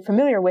immersed in and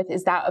familiar with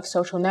is that of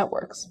social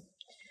networks.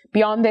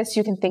 Beyond this,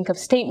 you can think of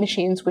state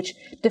machines, which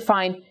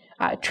define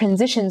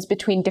transitions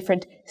between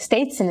different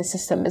states in a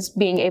system as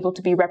being able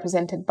to be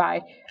represented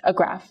by a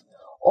graph,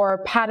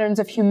 or patterns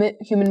of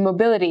human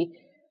mobility,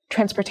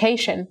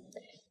 transportation,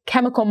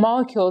 chemical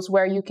molecules,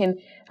 where you can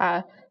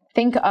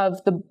think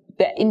of the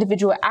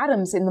individual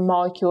atoms in the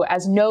molecule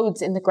as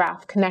nodes in the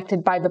graph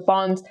connected by the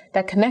bonds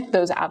that connect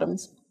those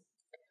atoms,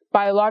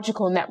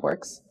 biological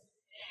networks.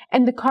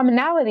 And the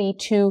commonality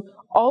to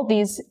all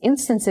these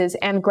instances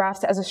and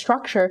graphs as a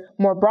structure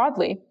more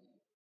broadly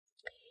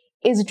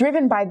is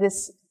driven by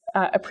this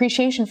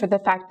appreciation for the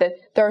fact that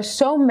there are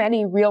so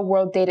many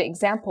real-world data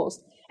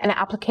examples and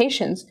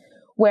applications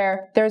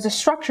where there's a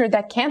structure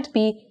that can't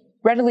be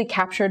readily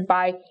captured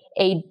by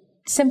a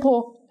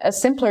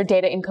simpler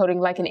data encoding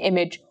like an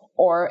image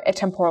or a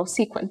temporal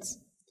sequence.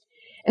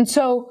 And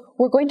so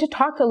we're going to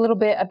talk a little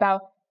bit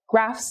about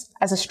graphs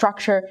as a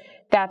structure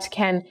that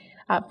can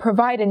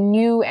provide a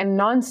new and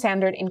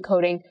non-standard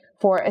encoding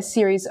for a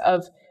series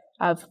of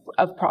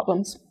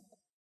problems.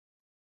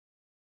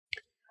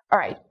 All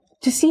right,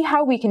 to see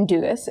how we can do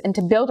this and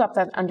to build up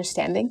that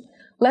understanding,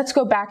 let's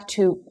go back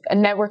to a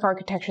network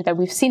architecture that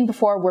we've seen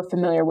before, we're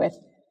familiar with,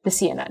 the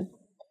CNN.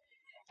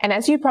 And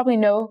as you probably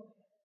know,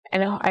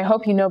 and I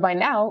hope you know by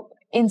now,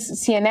 in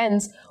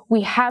CNNs,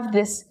 we have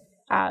this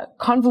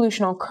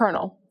convolutional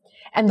kernel.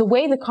 And the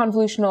way the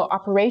convolutional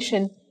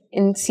operation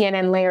in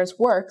CNN layers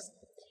works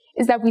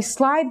is that we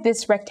slide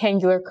this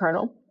rectangular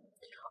kernel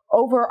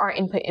over our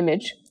input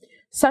image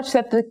such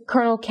that the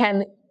kernel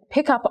can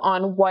pick up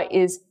on what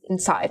is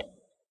inside.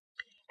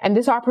 And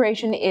this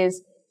operation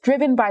is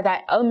driven by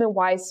that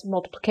element-wise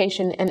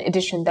multiplication and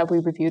addition that we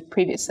reviewed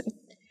previously.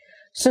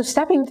 So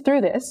stepping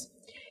through this,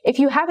 if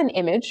you have an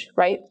image,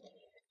 right,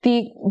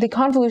 the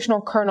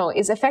convolutional kernel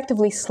is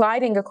effectively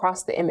sliding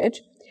across the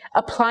image,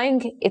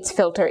 applying its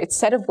filter, its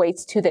set of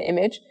weights to the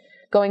image,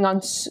 going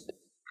on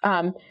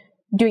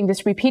doing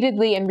this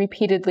repeatedly and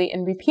repeatedly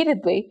and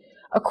repeatedly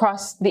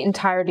across the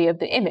entirety of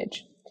the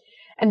image.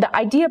 And the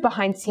idea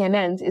behind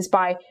CNNs is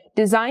by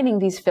designing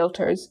these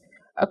filters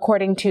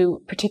according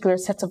to particular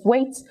sets of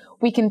weights,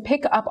 we can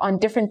pick up on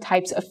different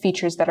types of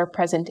features that are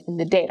present in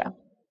the data.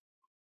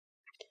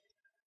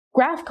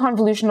 Graph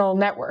convolutional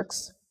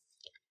networks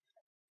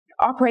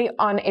operate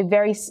on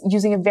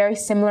using a very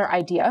similar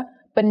idea,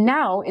 but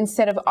now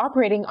instead of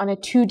operating on a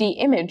 2D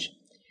image,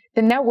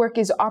 the network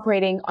is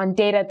operating on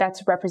data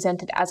that's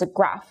represented as a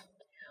graph,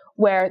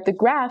 where the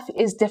graph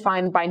is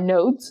defined by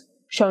nodes,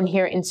 shown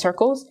here in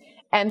circles,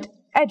 and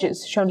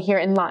edges, shown here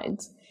in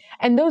lines.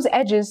 And those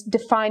edges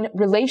define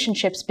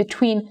relationships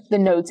between the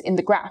nodes in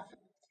the graph.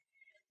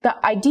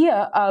 The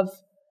idea of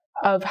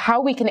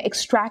how we can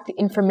extract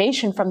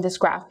information from this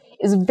graph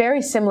is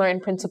very similar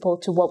in principle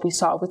to what we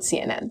saw with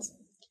CNNs.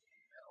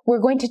 We're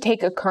going to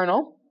take a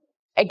kernel,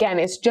 again,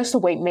 it's just a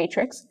weight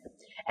matrix,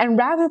 and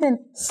rather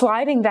than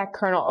sliding that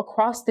kernel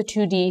across the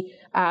 2D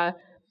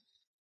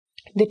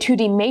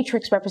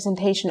matrix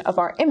representation of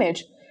our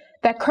image,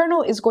 that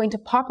kernel is going to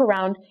pop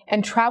around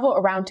and travel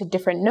around to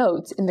different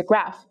nodes in the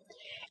graph.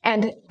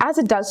 And as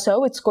it does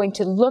so, it's going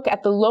to look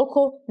at the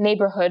local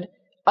neighborhood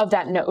of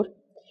that node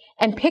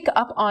and pick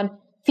up on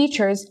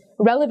features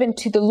relevant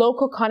to the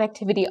local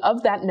connectivity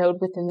of that node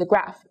within the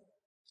graph.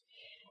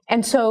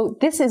 And so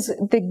this is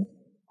the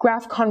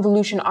graph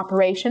convolution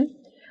operation,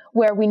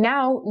 where we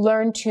now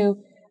learn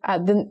to,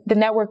 the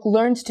network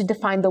learns to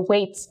define the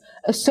weights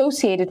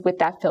associated with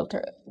that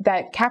filter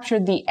that capture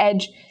the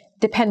edge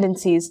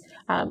dependencies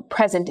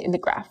present in the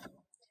graph.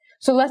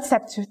 So let's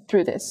step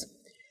through this.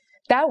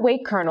 That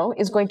weight kernel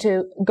is going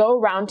to go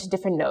around to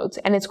different nodes,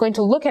 and it's going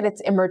to look at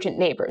its emergent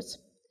neighbors.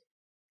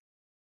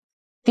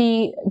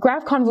 The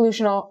graph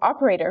convolutional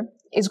operator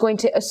is going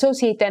to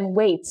associate then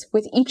weights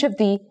with each of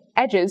the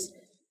edges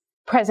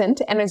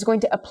present and is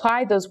going to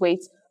apply those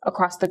weights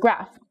across the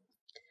graph.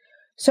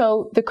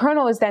 So the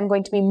kernel is then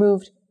going to be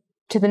moved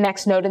to the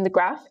next node in the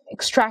graph,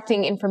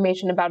 extracting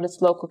information about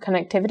its local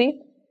connectivity,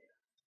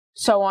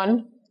 so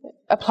on,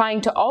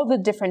 applying to all the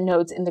different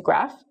nodes in the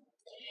graph.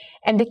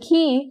 And the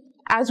key,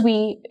 as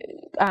we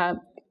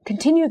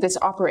continue this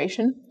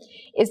operation,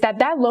 is that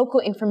that local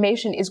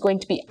information is going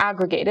to be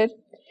aggregated,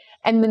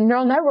 and the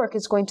neural network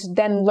is going to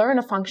then learn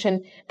a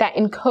function that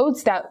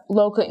encodes that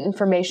local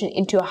information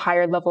into a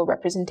higher level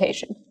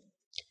representation.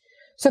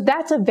 So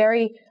that's a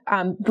very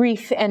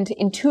brief and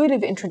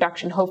intuitive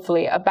introduction,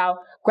 hopefully, about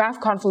graph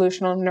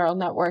convolutional neural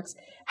networks,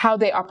 how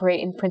they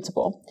operate in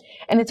principle.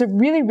 And it's a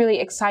really, really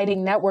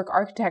exciting network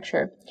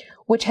architecture,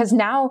 which has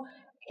now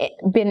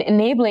been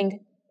enabling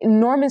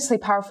enormously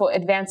powerful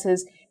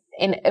advances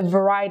in a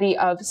variety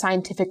of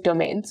scientific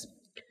domains.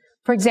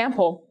 For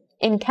example,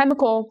 in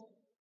chemical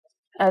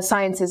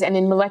sciences and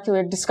in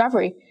molecular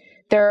discovery,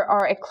 there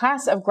are a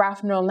class of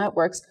graph neural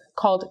networks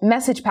called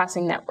message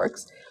passing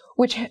networks,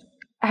 which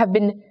have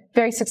been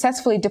very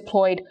successfully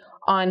deployed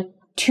on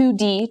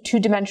 2D,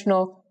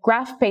 two-dimensional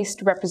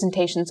graph-based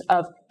representations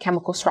of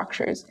chemical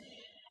structures.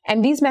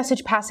 And these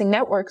message passing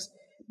networks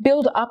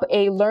build up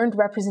a learned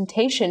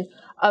representation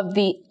of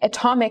the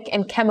atomic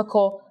and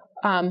chemical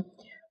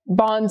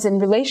bonds and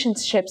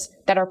relationships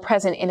that are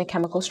present in a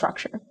chemical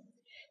structure.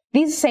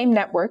 These same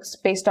networks,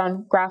 based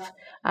on graph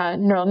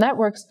neural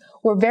networks,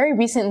 were very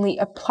recently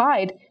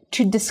applied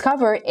to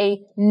discover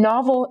a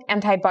novel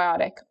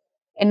antibiotic,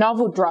 a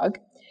novel drug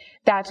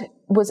that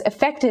was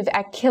effective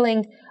at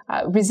killing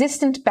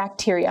resistant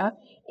bacteria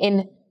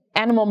in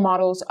animal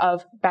models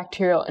of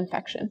bacterial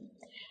infection.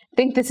 I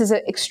think this is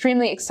an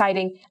extremely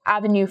exciting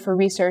avenue for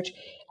research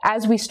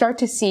as we start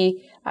to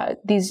see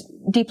these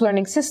deep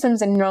learning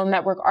systems and neural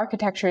network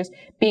architectures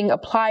being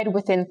applied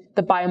within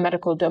the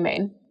biomedical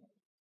domain.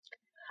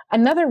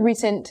 Another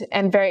recent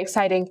and very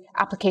exciting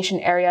application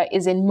area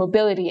is in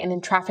mobility and in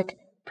traffic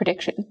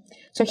prediction.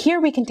 So here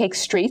we can take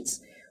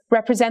streets,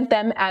 break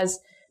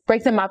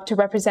them up to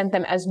represent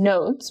them as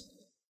nodes,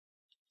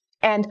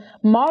 and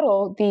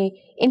model the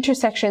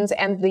intersections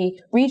and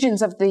the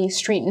regions of the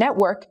street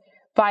network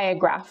via a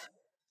graph,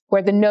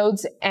 where the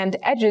nodes and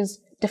edges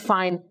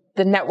define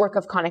the network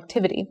of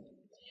connectivity.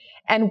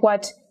 And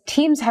what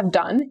teams have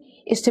done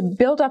is to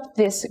build up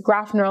this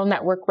graph neural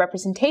network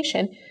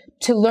representation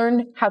to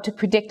learn how to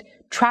predict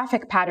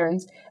traffic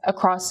patterns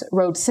across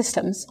road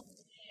systems.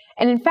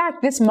 And in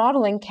fact, this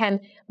modeling can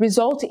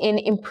result in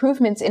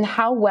improvements in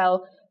how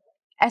well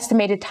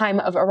estimated time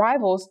of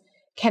arrivals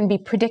can be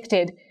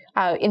predicted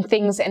in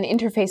things and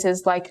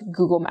interfaces like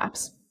Google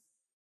Maps.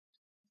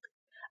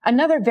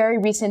 Another very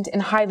recent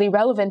and highly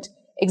relevant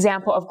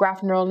example of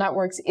graph neural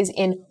networks is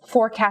in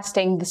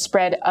forecasting the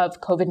spread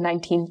of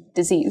COVID-19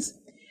 disease.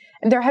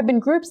 And there have been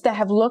groups that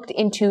have looked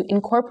into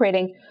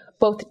incorporating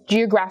both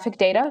geographic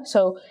data,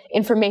 so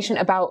information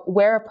about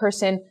where a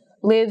person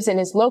lives and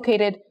is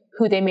located,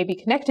 who they may be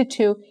connected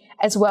to,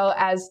 as well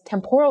as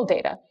temporal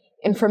data,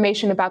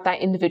 information about that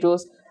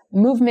individual's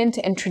movement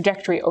and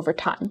trajectory over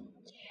time,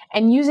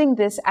 and using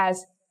this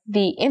as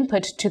the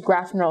input to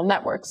graph neural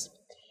networks.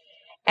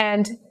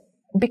 And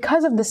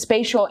because of the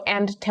spatial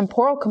and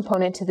temporal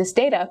component to this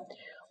data,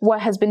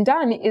 what has been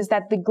done is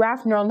that the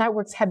graph neural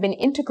networks have been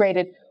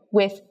integrated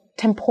with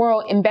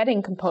temporal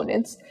embedding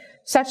components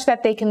such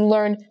that they can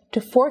learn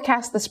to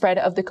forecast the spread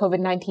of the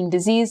COVID-19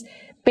 disease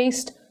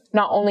based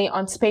not only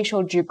on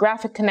spatial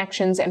geographic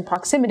connections and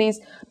proximities,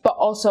 but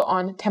also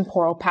on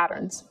temporal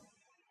patterns.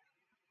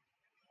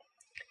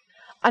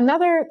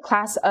 Another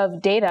class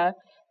of data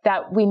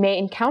that we may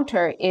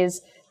encounter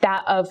is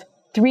that of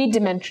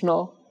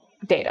three-dimensional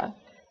data,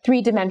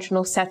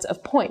 three-dimensional sets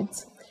of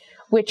points,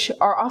 which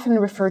are often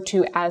referred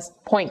to as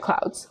point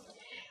clouds.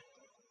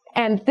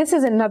 And this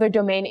is another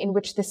domain in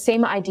which the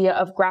same idea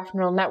of graph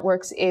neural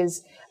networks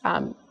is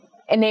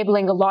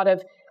enabling a lot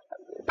of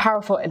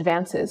powerful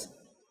advances.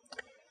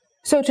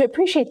 So to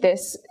appreciate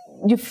this,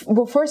 you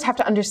will first have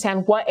to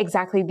understand what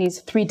exactly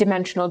these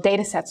three-dimensional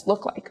data sets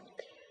look like.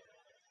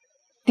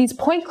 These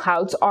point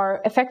clouds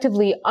are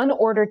effectively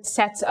unordered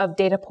sets of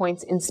data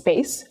points in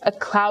space, a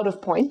cloud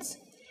of points,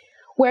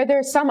 where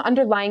there's some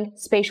underlying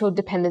spatial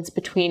dependence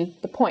between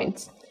the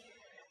points.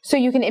 So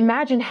you can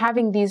imagine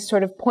having these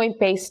sort of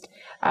point-based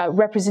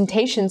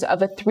representations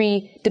of a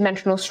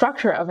three-dimensional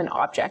structure of an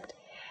object,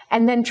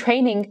 and then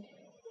training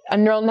a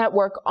neural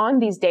network on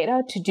these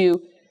data to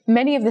do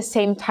many of the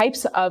same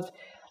types of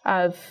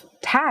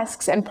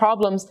tasks and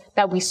problems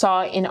that we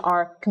saw in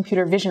our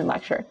computer vision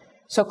lecture.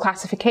 So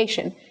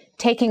classification,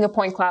 taking a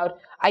point cloud,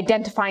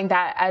 identifying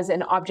that as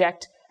an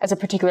object, as a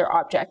particular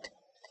object.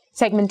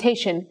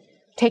 Segmentation,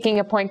 taking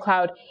a point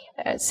cloud,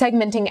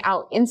 segmenting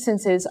out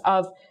instances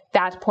of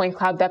that point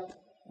cloud that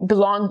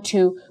belong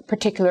to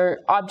particular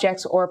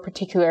objects or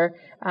particular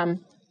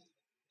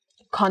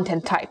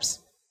content types.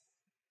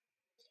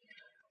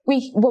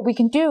 What we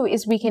can do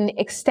is we can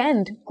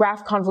extend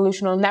graph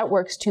convolutional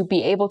networks to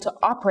be able to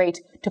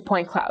operate to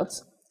point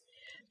clouds.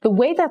 The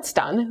way that's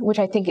done, which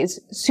I think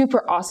is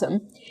super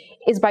awesome,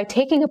 is by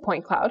taking a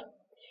point cloud,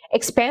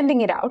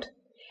 expanding it out,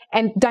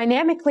 and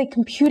dynamically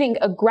computing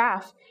a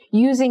graph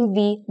using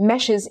the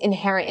meshes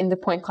inherent in the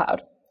point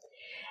cloud.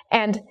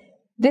 And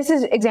this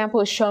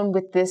example is shown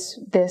with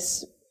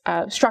this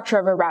structure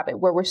of a rabbit,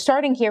 where we're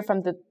starting here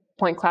from the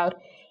point cloud,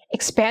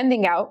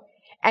 expanding out,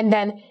 and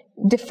then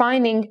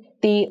defining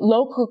the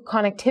local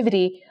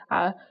connectivity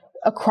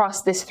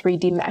across this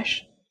 3D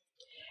mesh.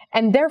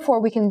 And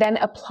therefore, we can then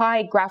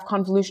apply graph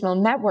convolutional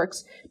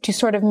networks to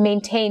sort of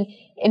maintain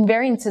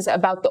invariances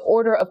about the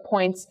order of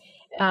points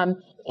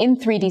in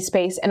 3D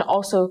space, and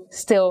also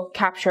still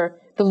capture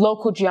the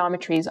local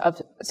geometries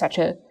of such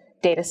a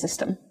data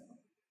system.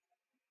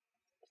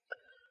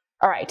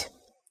 All right,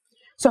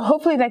 so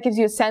hopefully that gives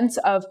you a sense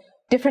of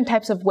different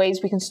types of ways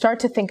we can start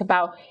to think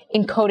about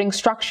encoding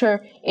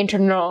structure into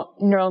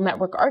neural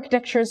network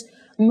architectures,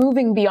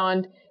 moving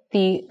beyond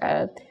the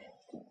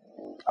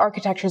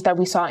architectures that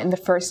we saw in the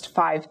first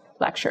 5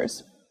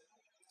 lectures.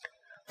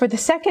 For the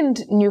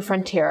second new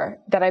frontier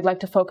that I'd like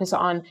to focus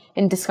on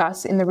and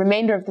discuss in the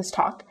remainder of this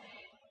talk,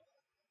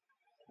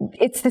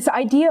 it's this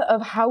idea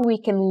of how we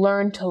can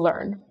learn to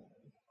learn.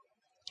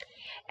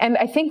 And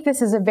I think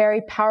this is a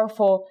very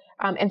powerful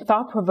and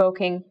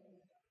thought-provoking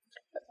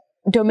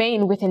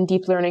domain within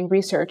deep learning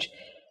research,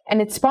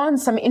 and it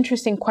spawns some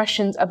interesting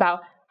questions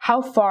about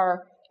how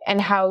far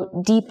and how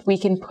deep we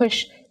can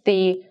push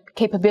the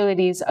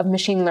capabilities of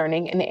machine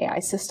learning in AI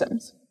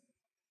systems.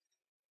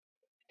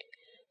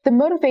 The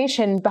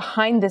motivation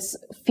behind this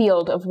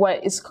field of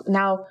what is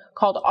now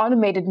called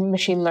automated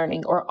machine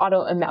learning, or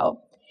AutoML,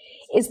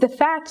 is the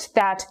fact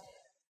that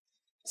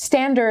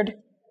standard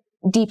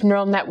deep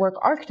neural network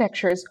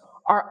architectures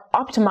are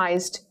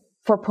optimized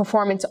for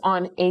performance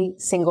on a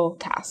single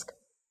task.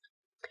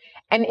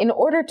 And in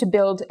order to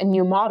build a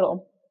new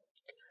model,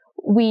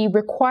 we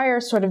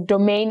require sort of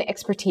domain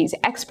expertise,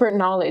 expert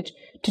knowledge,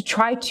 to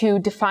try to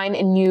define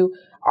a new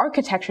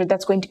architecture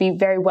that's going to be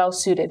very well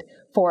suited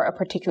for a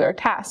particular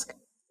task.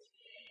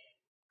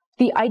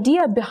 The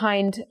idea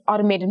behind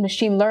automated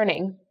machine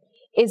learning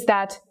is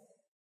that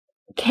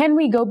can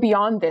we go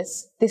beyond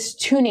this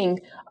tuning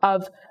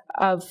of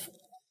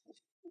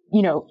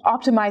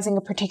optimizing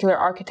a particular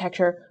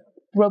architecture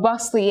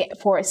robustly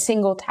for a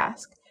single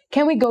task?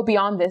 Can we go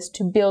beyond this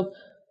to build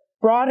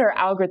broader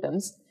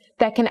algorithms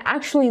that can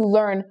actually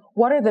learn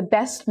what are the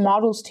best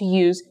models to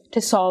use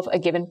to solve a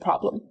given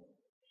problem?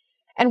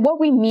 And what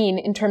we mean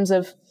in terms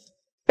of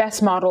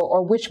best model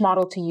or which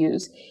model to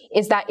use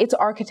is that its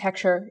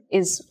architecture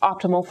is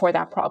optimal for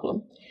that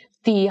problem.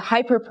 The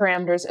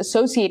hyperparameters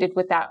associated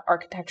with that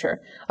architecture,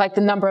 like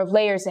the number of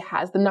layers it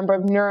has, the number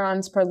of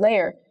neurons per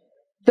layer,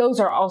 those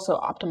are also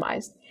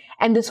optimized.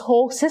 And this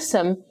whole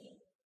system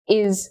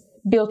is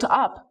built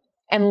up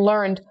and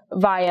learned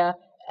via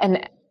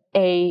an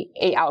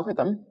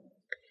algorithm.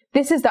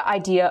 This is the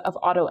idea of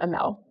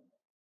AutoML.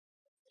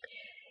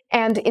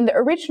 And in the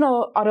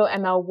original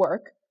AutoML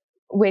work,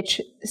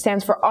 which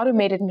stands for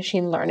Automated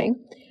Machine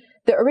Learning,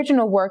 the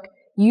original work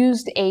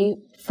used a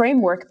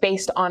framework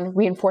based on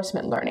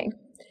reinforcement learning,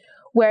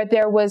 where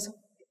there was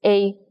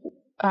a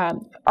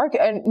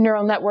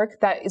neural network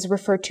that is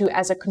referred to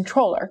as a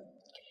controller.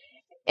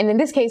 And in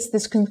this case,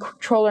 this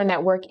controller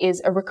network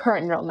is a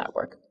recurrent neural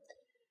network.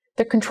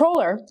 The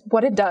controller,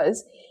 what it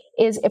does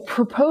is it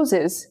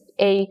proposes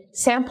a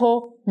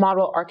sample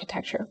model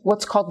architecture,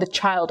 what's called the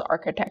child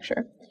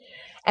architecture.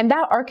 And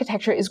that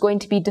architecture is going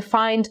to be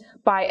defined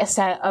by a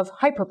set of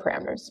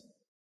hyperparameters.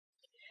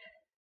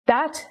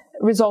 That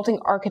resulting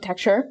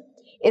architecture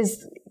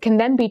can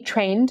then be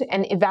trained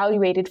and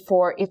evaluated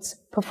for its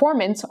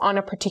performance on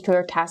a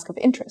particular task of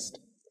interest.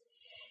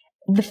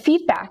 The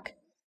feedback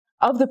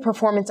of the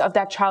performance of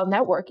that child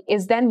network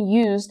is then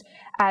used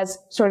as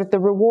sort of the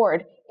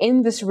reward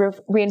in this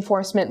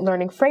reinforcement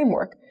learning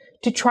framework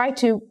to try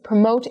to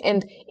promote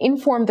and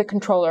inform the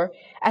controller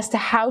as to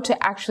how to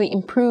actually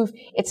improve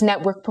its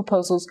network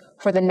proposals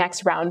for the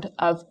next round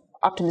of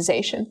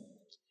optimization.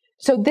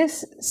 So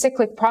this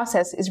cyclic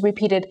process is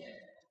repeated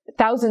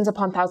thousands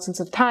upon thousands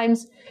of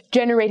times,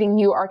 generating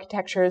new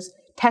architectures,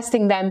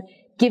 testing them,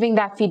 giving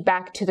that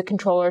feedback to the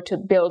controller to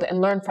build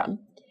and learn from.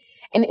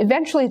 And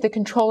eventually the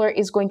controller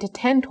is going to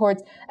tend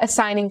towards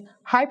assigning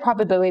high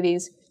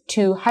probabilities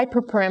to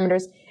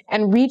hyperparameters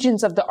and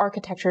regions of the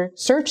architecture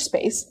search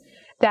space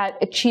that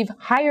achieve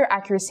higher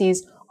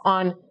accuracies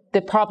on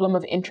the problem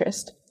of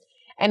interest,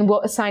 and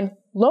will assign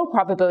low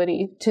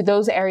probability to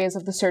those areas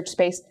of the search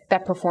space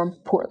that perform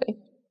poorly.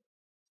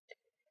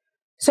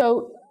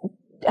 So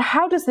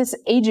how does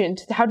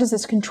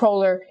this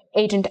controller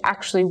agent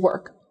actually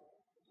work?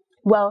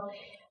 Well,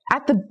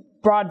 at the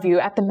broad view,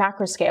 at the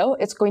macro scale,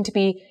 it's going to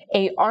be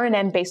a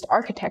RNN-based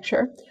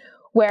architecture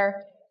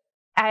where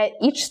at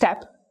each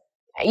step,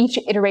 each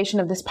iteration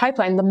of this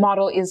pipeline,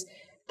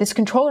 this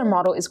controller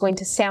model is going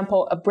to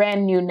sample a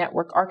brand new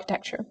network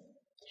architecture.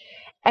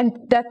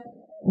 And that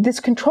this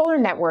controller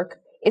network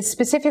is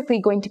specifically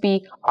going to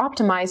be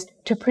optimized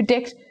to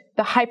predict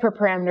the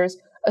hyperparameters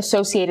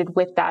associated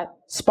with that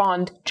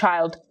spawned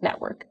child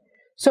network.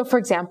 So for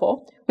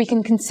example, we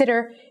can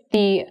consider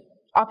the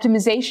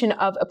optimization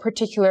of a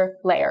particular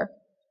layer.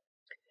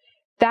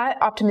 That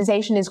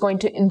optimization is going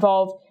to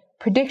involve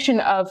prediction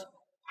of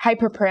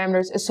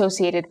hyperparameters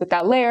associated with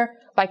that layer,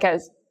 like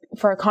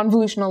for a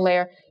convolutional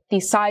layer, the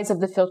size of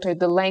the filter,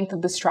 the length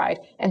of the stride,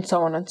 and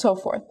so on and so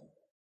forth.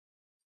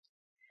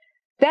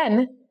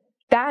 Then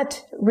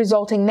that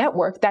resulting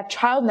network, that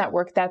child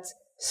network that's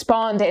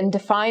spawned and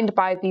defined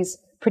by these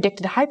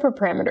predicted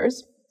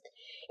hyperparameters,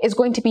 is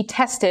going to be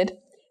tested,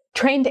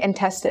 trained and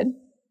tested,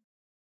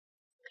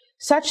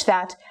 such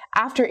that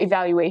after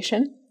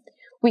evaluation,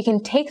 we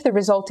can take the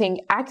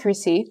resulting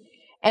accuracy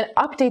and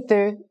update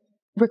the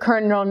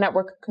recurrent neural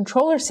network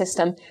controller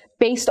system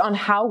based on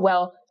how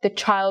well the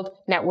child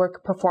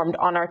network performed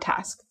on our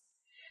task.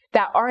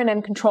 That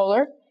RNN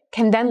controller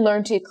can then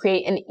learn to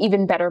create an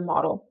even better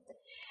model.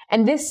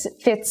 And this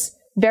fits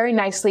very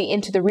nicely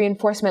into the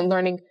reinforcement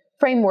learning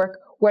framework,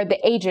 where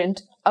the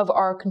agent of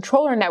our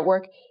controller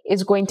network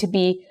is going to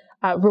be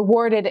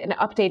rewarded and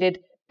updated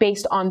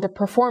based on the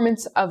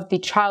performance of the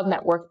child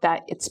network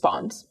that it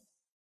spawns.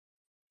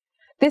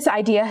 This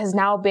idea has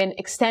now been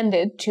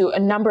extended to a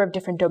number of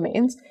different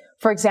domains.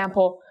 For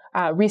example,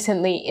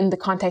 recently in the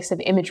context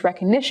of image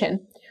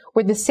recognition,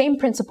 where the same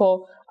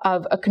principle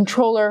of a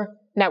controller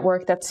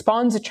network that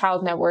spawns a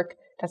child network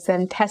that's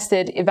then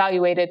tested,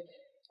 evaluated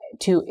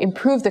to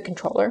improve the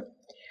controller,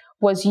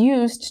 was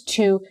used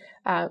to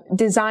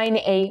design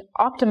a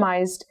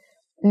optimized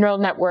neural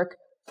network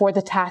for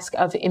the task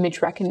of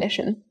image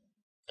recognition.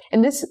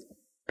 And this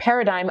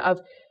paradigm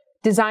of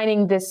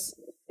designing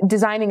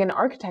an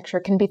architecture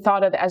can be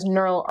thought of as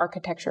neural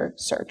architecture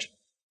search.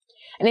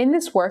 And in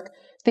this work,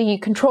 the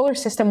controller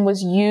system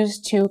was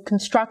used to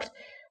construct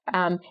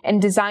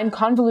and design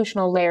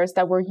convolutional layers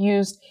that were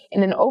used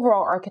in an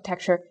overall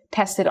architecture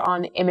tested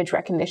on image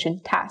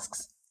recognition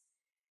tasks.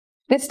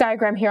 This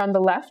diagram here on the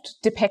left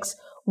depicts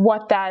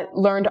what that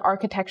learned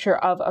architecture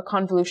of a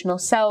convolutional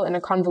cell and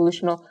a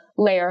convolutional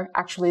layer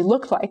actually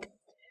looked like.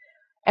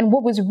 And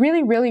what was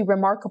really, really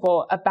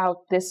remarkable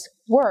about this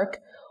work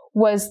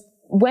was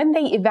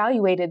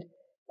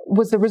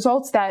the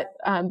results that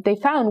they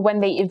found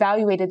when they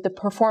evaluated the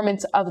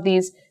performance of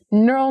these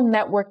neural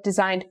network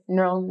designed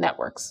neural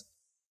networks.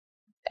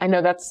 I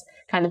know that's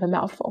kind of a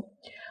mouthful,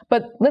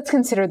 but let's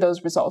consider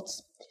those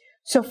results.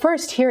 So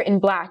first, here in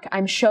black,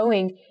 I'm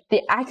showing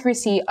the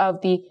accuracy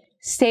of the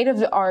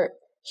state-of-the-art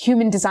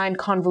human-designed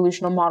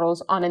convolutional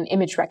models on an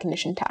image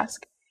recognition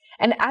task.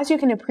 And as you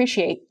can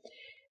appreciate,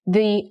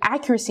 the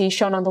accuracy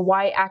shown on the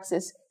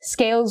y-axis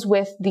scales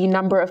with the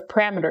number of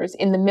parameters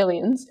in the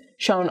millions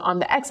shown on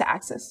the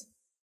x-axis.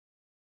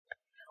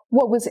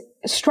 What was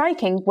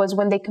striking was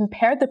when they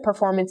compared the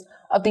performance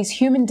of these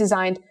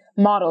human-designed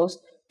models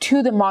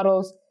to the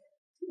models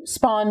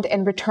spawned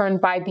and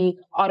returned by the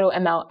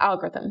AutoML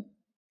algorithm,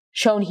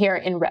 shown here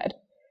in red.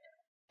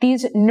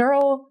 These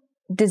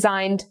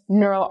designed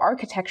neural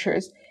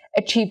architectures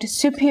achieved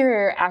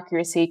superior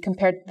accuracy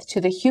compared to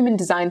the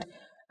human-designed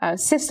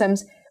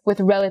systems with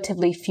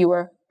relatively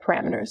fewer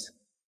parameters.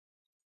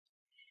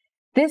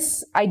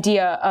 This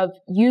idea of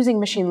using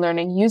machine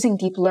learning, using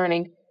deep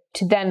learning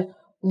to then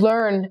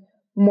learn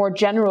more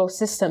general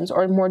systems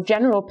or more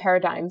general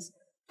paradigms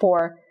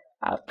for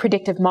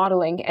predictive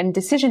modeling and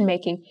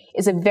decision-making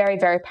is a very,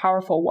 very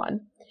powerful one.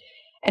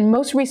 And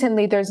most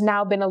recently, there's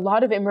now been a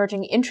lot of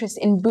emerging interest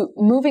in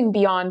moving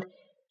beyond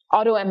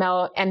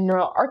AutoML and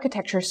neural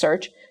architecture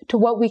search to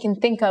what we can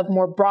think of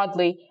more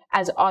broadly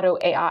as Auto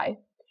AI,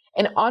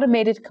 an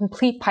automated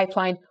complete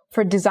pipeline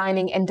for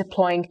designing and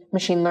deploying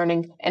machine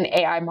learning and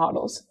AI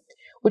models,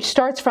 which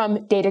starts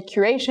from data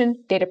curation,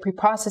 data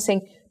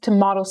preprocessing, to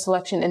model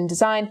selection and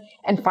design,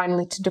 and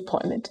finally to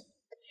deployment.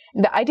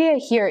 And the idea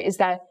here is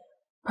that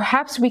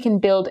perhaps we can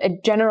build a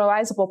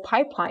generalizable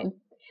pipeline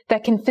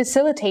that can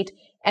facilitate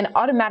and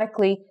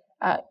automatically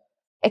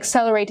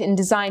accelerate and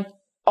design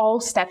all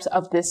steps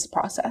of this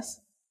process.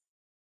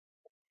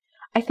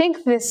 I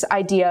think this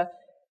idea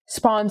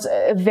spawns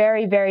a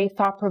very, very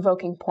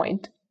thought-provoking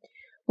point,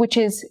 which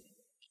is,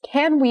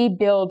 can we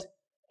build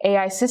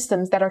AI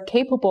systems that are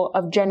capable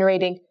of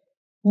generating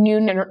new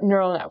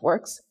neural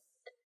networks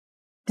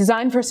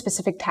designed for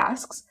specific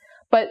tasks,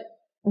 but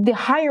the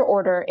higher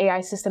order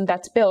AI system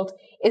that's built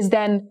is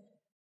then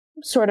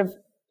sort of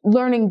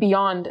learning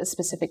beyond a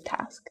specific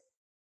task?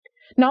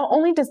 Not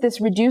only does this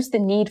reduce the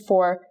need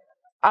for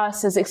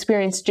us as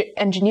experienced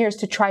engineers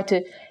to try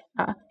to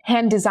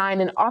hand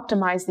design and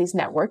optimize these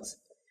networks,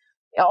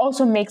 it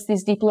also makes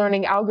these deep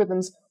learning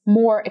algorithms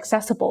more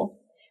accessible.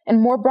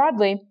 And more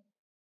broadly,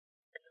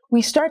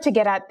 we start to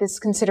get at this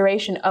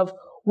consideration of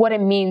what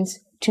it means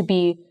to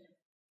be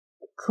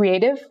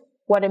creative,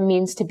 what it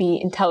means to be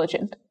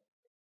intelligent.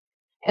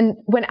 And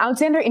when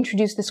Alexander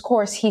introduced this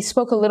course, he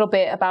spoke a little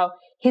bit about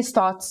his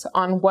thoughts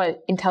on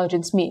what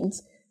intelligence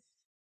means.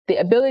 The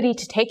ability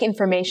to take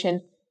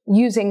information,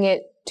 using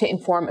it to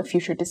inform a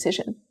future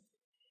decision.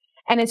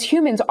 And as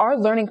humans, our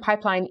learning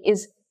pipeline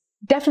is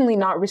definitely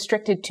not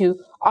restricted to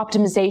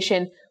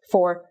optimization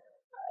for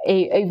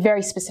a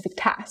very specific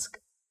task.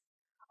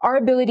 Our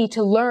ability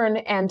to learn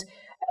and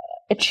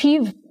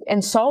achieve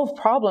and solve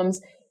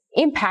problems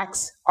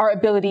impacts our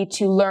ability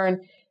to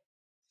learn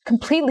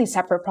completely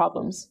separate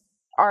problems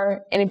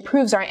and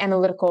improves our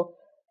analytical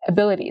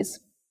abilities.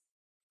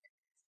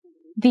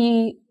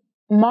 The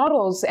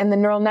models and the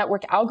neural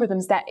network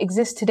algorithms that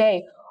exist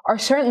today are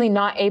certainly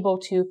not able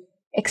to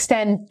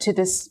extend to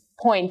this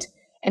point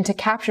and to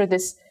capture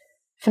this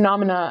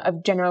phenomena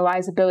of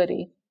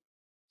generalizability.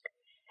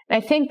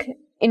 And I think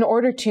in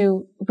order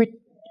to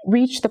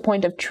reach the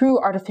point of true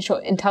artificial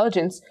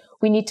intelligence,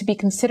 we need to be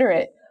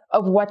considerate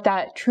of what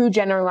that true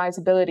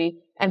generalizability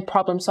and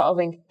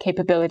problem-solving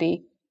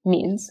capability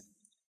means.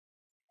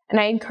 And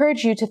I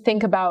encourage you to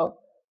think about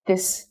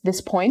this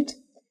point,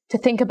 to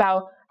think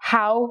about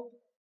how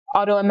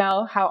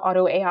AutoML, how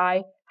Auto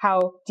AI,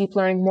 how deep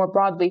learning more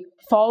broadly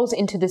falls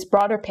into this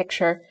broader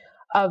picture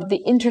of the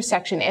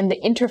intersection and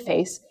the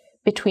interface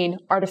between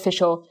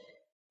artificial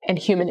and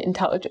human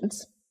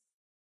intelligence.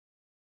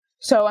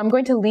 So I'm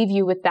going to leave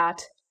you with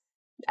that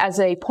as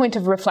a point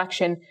of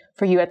reflection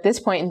for you at this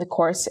point in the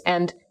course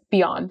and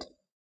beyond.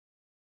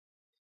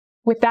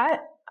 With that,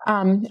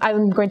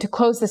 I'm going to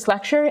close this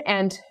lecture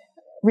and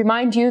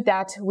remind you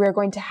that we're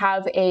going to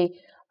have a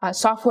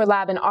software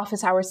lab and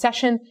office hours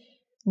session.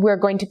 We're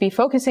going to be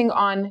focusing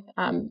on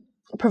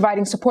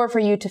providing support for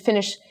you to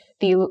finish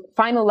the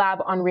final lab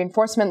on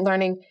reinforcement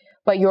learning,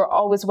 but you're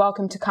always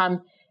welcome to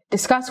come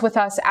discuss with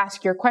us,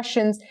 ask your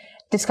questions,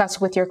 discuss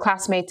with your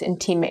classmates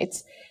and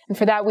teammates. And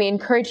for that, we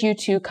encourage you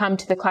to come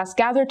to the class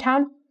gather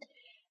town,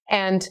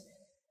 and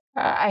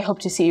I hope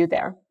to see you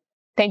there.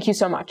 Thank you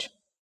so much.